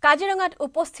কাজিৰঙাত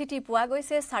উপস্থিতি পোৱা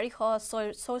গৈছে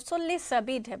 444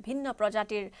 বিধ ভিন্ন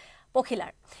প্ৰজাতিৰ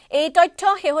পখিলাৰ এই তথ্য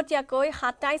শেহতীয়াকৈ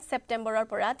 27 ছেপ্টেম্বৰৰ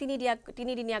পৰা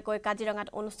তিনিদিনীয়াকৈ কাজিৰঙাত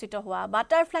অনুষ্ঠিত হোৱা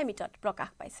বাটাৰফ্লাই মিটত প্ৰকাশ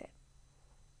পাইছে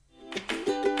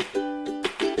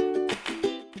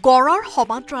গড়ৰ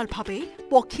সমান্তৰালভাৱে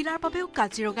পখিলাৰ বাবেও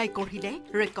কাজিৰঙাই গঢ়িলে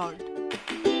ৰেকৰ্ড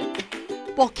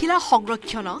পখিলা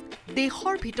সংৰক্ষণত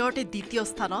দেশৰ ভিতৰতে দ্বিতীয়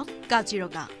স্থানত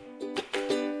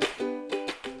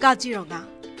কাজিৰঙা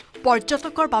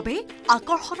পৰ্যটকৰ বাবে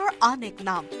আকৰ্ষণৰ আন এক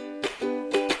নাম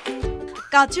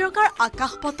কাজিৰঙাৰ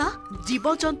আকাশ বতাহ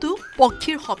জীৱ-জন্তু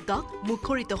পক্ষীৰ শব্দত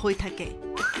মুখৰিত হৈ থাকে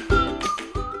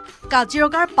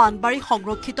কাজিৰঙাৰ পানবাৰী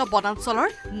সংৰক্ষিত বনাঞ্চলৰ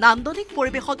নান্দনিক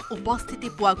পৰিৱেশত উপস্থিতি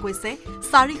পোৱা গৈছে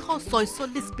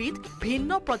 446 বিধ ভিন্ন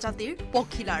প্ৰজাতিৰ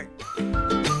পখিলাৰ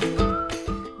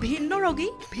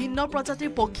ভিন্ন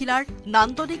প্ৰজাতিৰ পখিলাৰ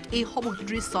নান্দনিক এইসমূহ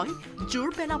দৃশ্যই জোৰ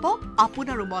পেলাব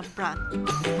আপোনাৰো মন প্ৰাণ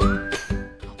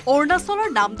অৰুণাচলৰ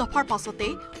নামদফাৰ পাছতে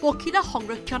পখিলা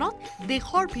সংৰক্ষণত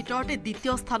দেশৰ ভিতৰতে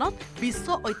দ্বিতীয় স্থানত বিশ্ব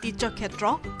ঐতিহ্য ক্ষেত্ৰ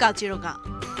কাজিৰঙা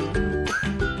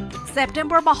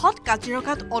ছেপ্টেম্বৰ মাহত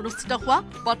কাজিৰঙাত অনুষ্ঠিত হোৱা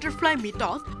বাটাৰফ্লাই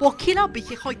মিটত পখিলা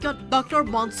বিশেষজ্ঞ ডক্টৰ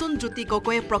মনসুন জ্যোতি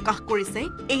গগৈয়ে প্ৰকাশ কৰিছে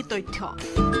এই তথ্য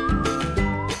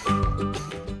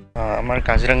আমাৰ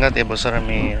কাজিৰঙাত এবছৰ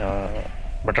আমি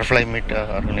বাটাৰফ্লাই মিট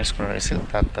অৰ্গেনাইজ কৰা হৈছিল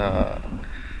তাত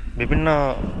বিভিন্ন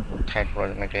ঠাইৰ পৰা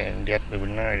যেনেকৈ ইণ্ডিয়াত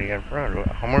বিভিন্ন এৰিয়াৰ পৰা আৰু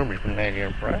অসমৰ বিভিন্ন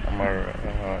এৰিয়াৰ পৰা আমাৰ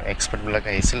এক্সপাৰ্টবিলাক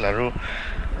আহিছিল আৰু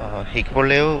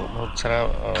শিকিবলৈও বহুত সাৰা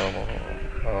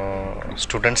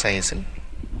ষ্টুডেণ্টছ আহিছিল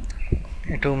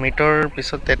এইটো মিটৰ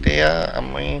পিছত তেতিয়া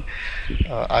আমি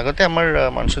আগতে আমাৰ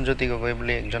মনসুন জ্যোতি গগৈ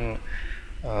বুলি একজন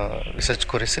ৰিচাৰ্চ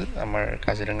কৰিছিল আমাৰ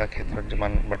কাজিৰঙা ক্ষেত্ৰত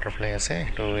যিমান বাটাৰফ্লাই আছে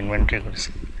সেইটো ইনভেণ্টৰী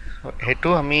কৰিছিল সেইটো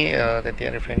আমি তেতিয়া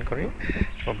ৰিফাইন কৰি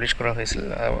পাব্লিছ কৰা হৈছিল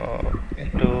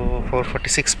এইটো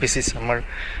 446 স্পিচিছ আমাৰ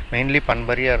মেইনলি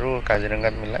পানবাৰী আৰু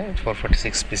কাজিৰঙাত মিলাই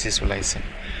 446 স্পিচিছ ওলাইছে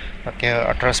বাকী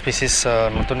 18 স্পিচিছ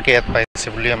নতুনকৈ এড পাইছে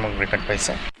বুলি আমাক ৰেকৰ্ড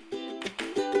পাইছে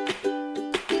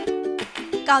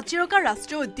কাজিৰঙা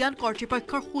ৰাষ্ট্ৰীয় উদ্যান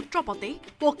কৰ্তৃপক্ষৰ সূত্ৰমতে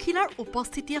পখিলাৰ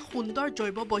উপস্থিতিয়ে সুন্দৰ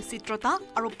জৈৱ বৈচিত্ৰতা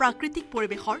আৰু প্ৰাকৃতিক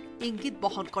পৰিৱেশৰ ইংগিত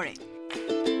বহন কৰে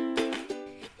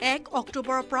 1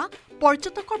 অক্টোবৰৰ পৰা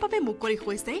পৰ্যটকৰ বাবে মুকলি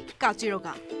হৈছে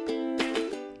কাজিৰঙা।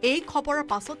 এই খবৰৰ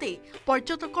পাছতেই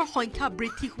পৰ্যটকৰ সংখ্যা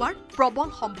বৃদ্ধি হোৱাৰ প্ৰবল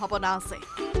সম্ভাৱনা আছে।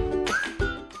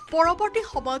 পৰৱৰ্তী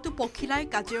সময়তো পখিলাই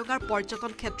কাজিৰঙাৰ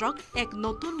পৰ্যটন ক্ষেত্ৰক এক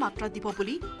নতুন মাত্ৰা দিব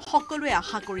বুলি সকলোৱে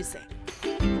আশা কৰিছে।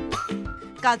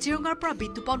 কাজিৰঙাৰ পৰা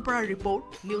বিতুপন বৰাৰ report,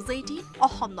 news 18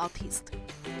 Assam north east.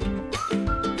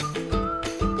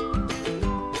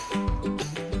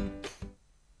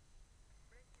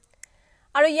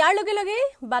 আৰু ইয়াৰ লগে লগে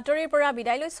বাতৰিৰ পৰা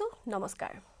বিদায় লৈছো।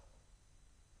 নমস্কাৰ।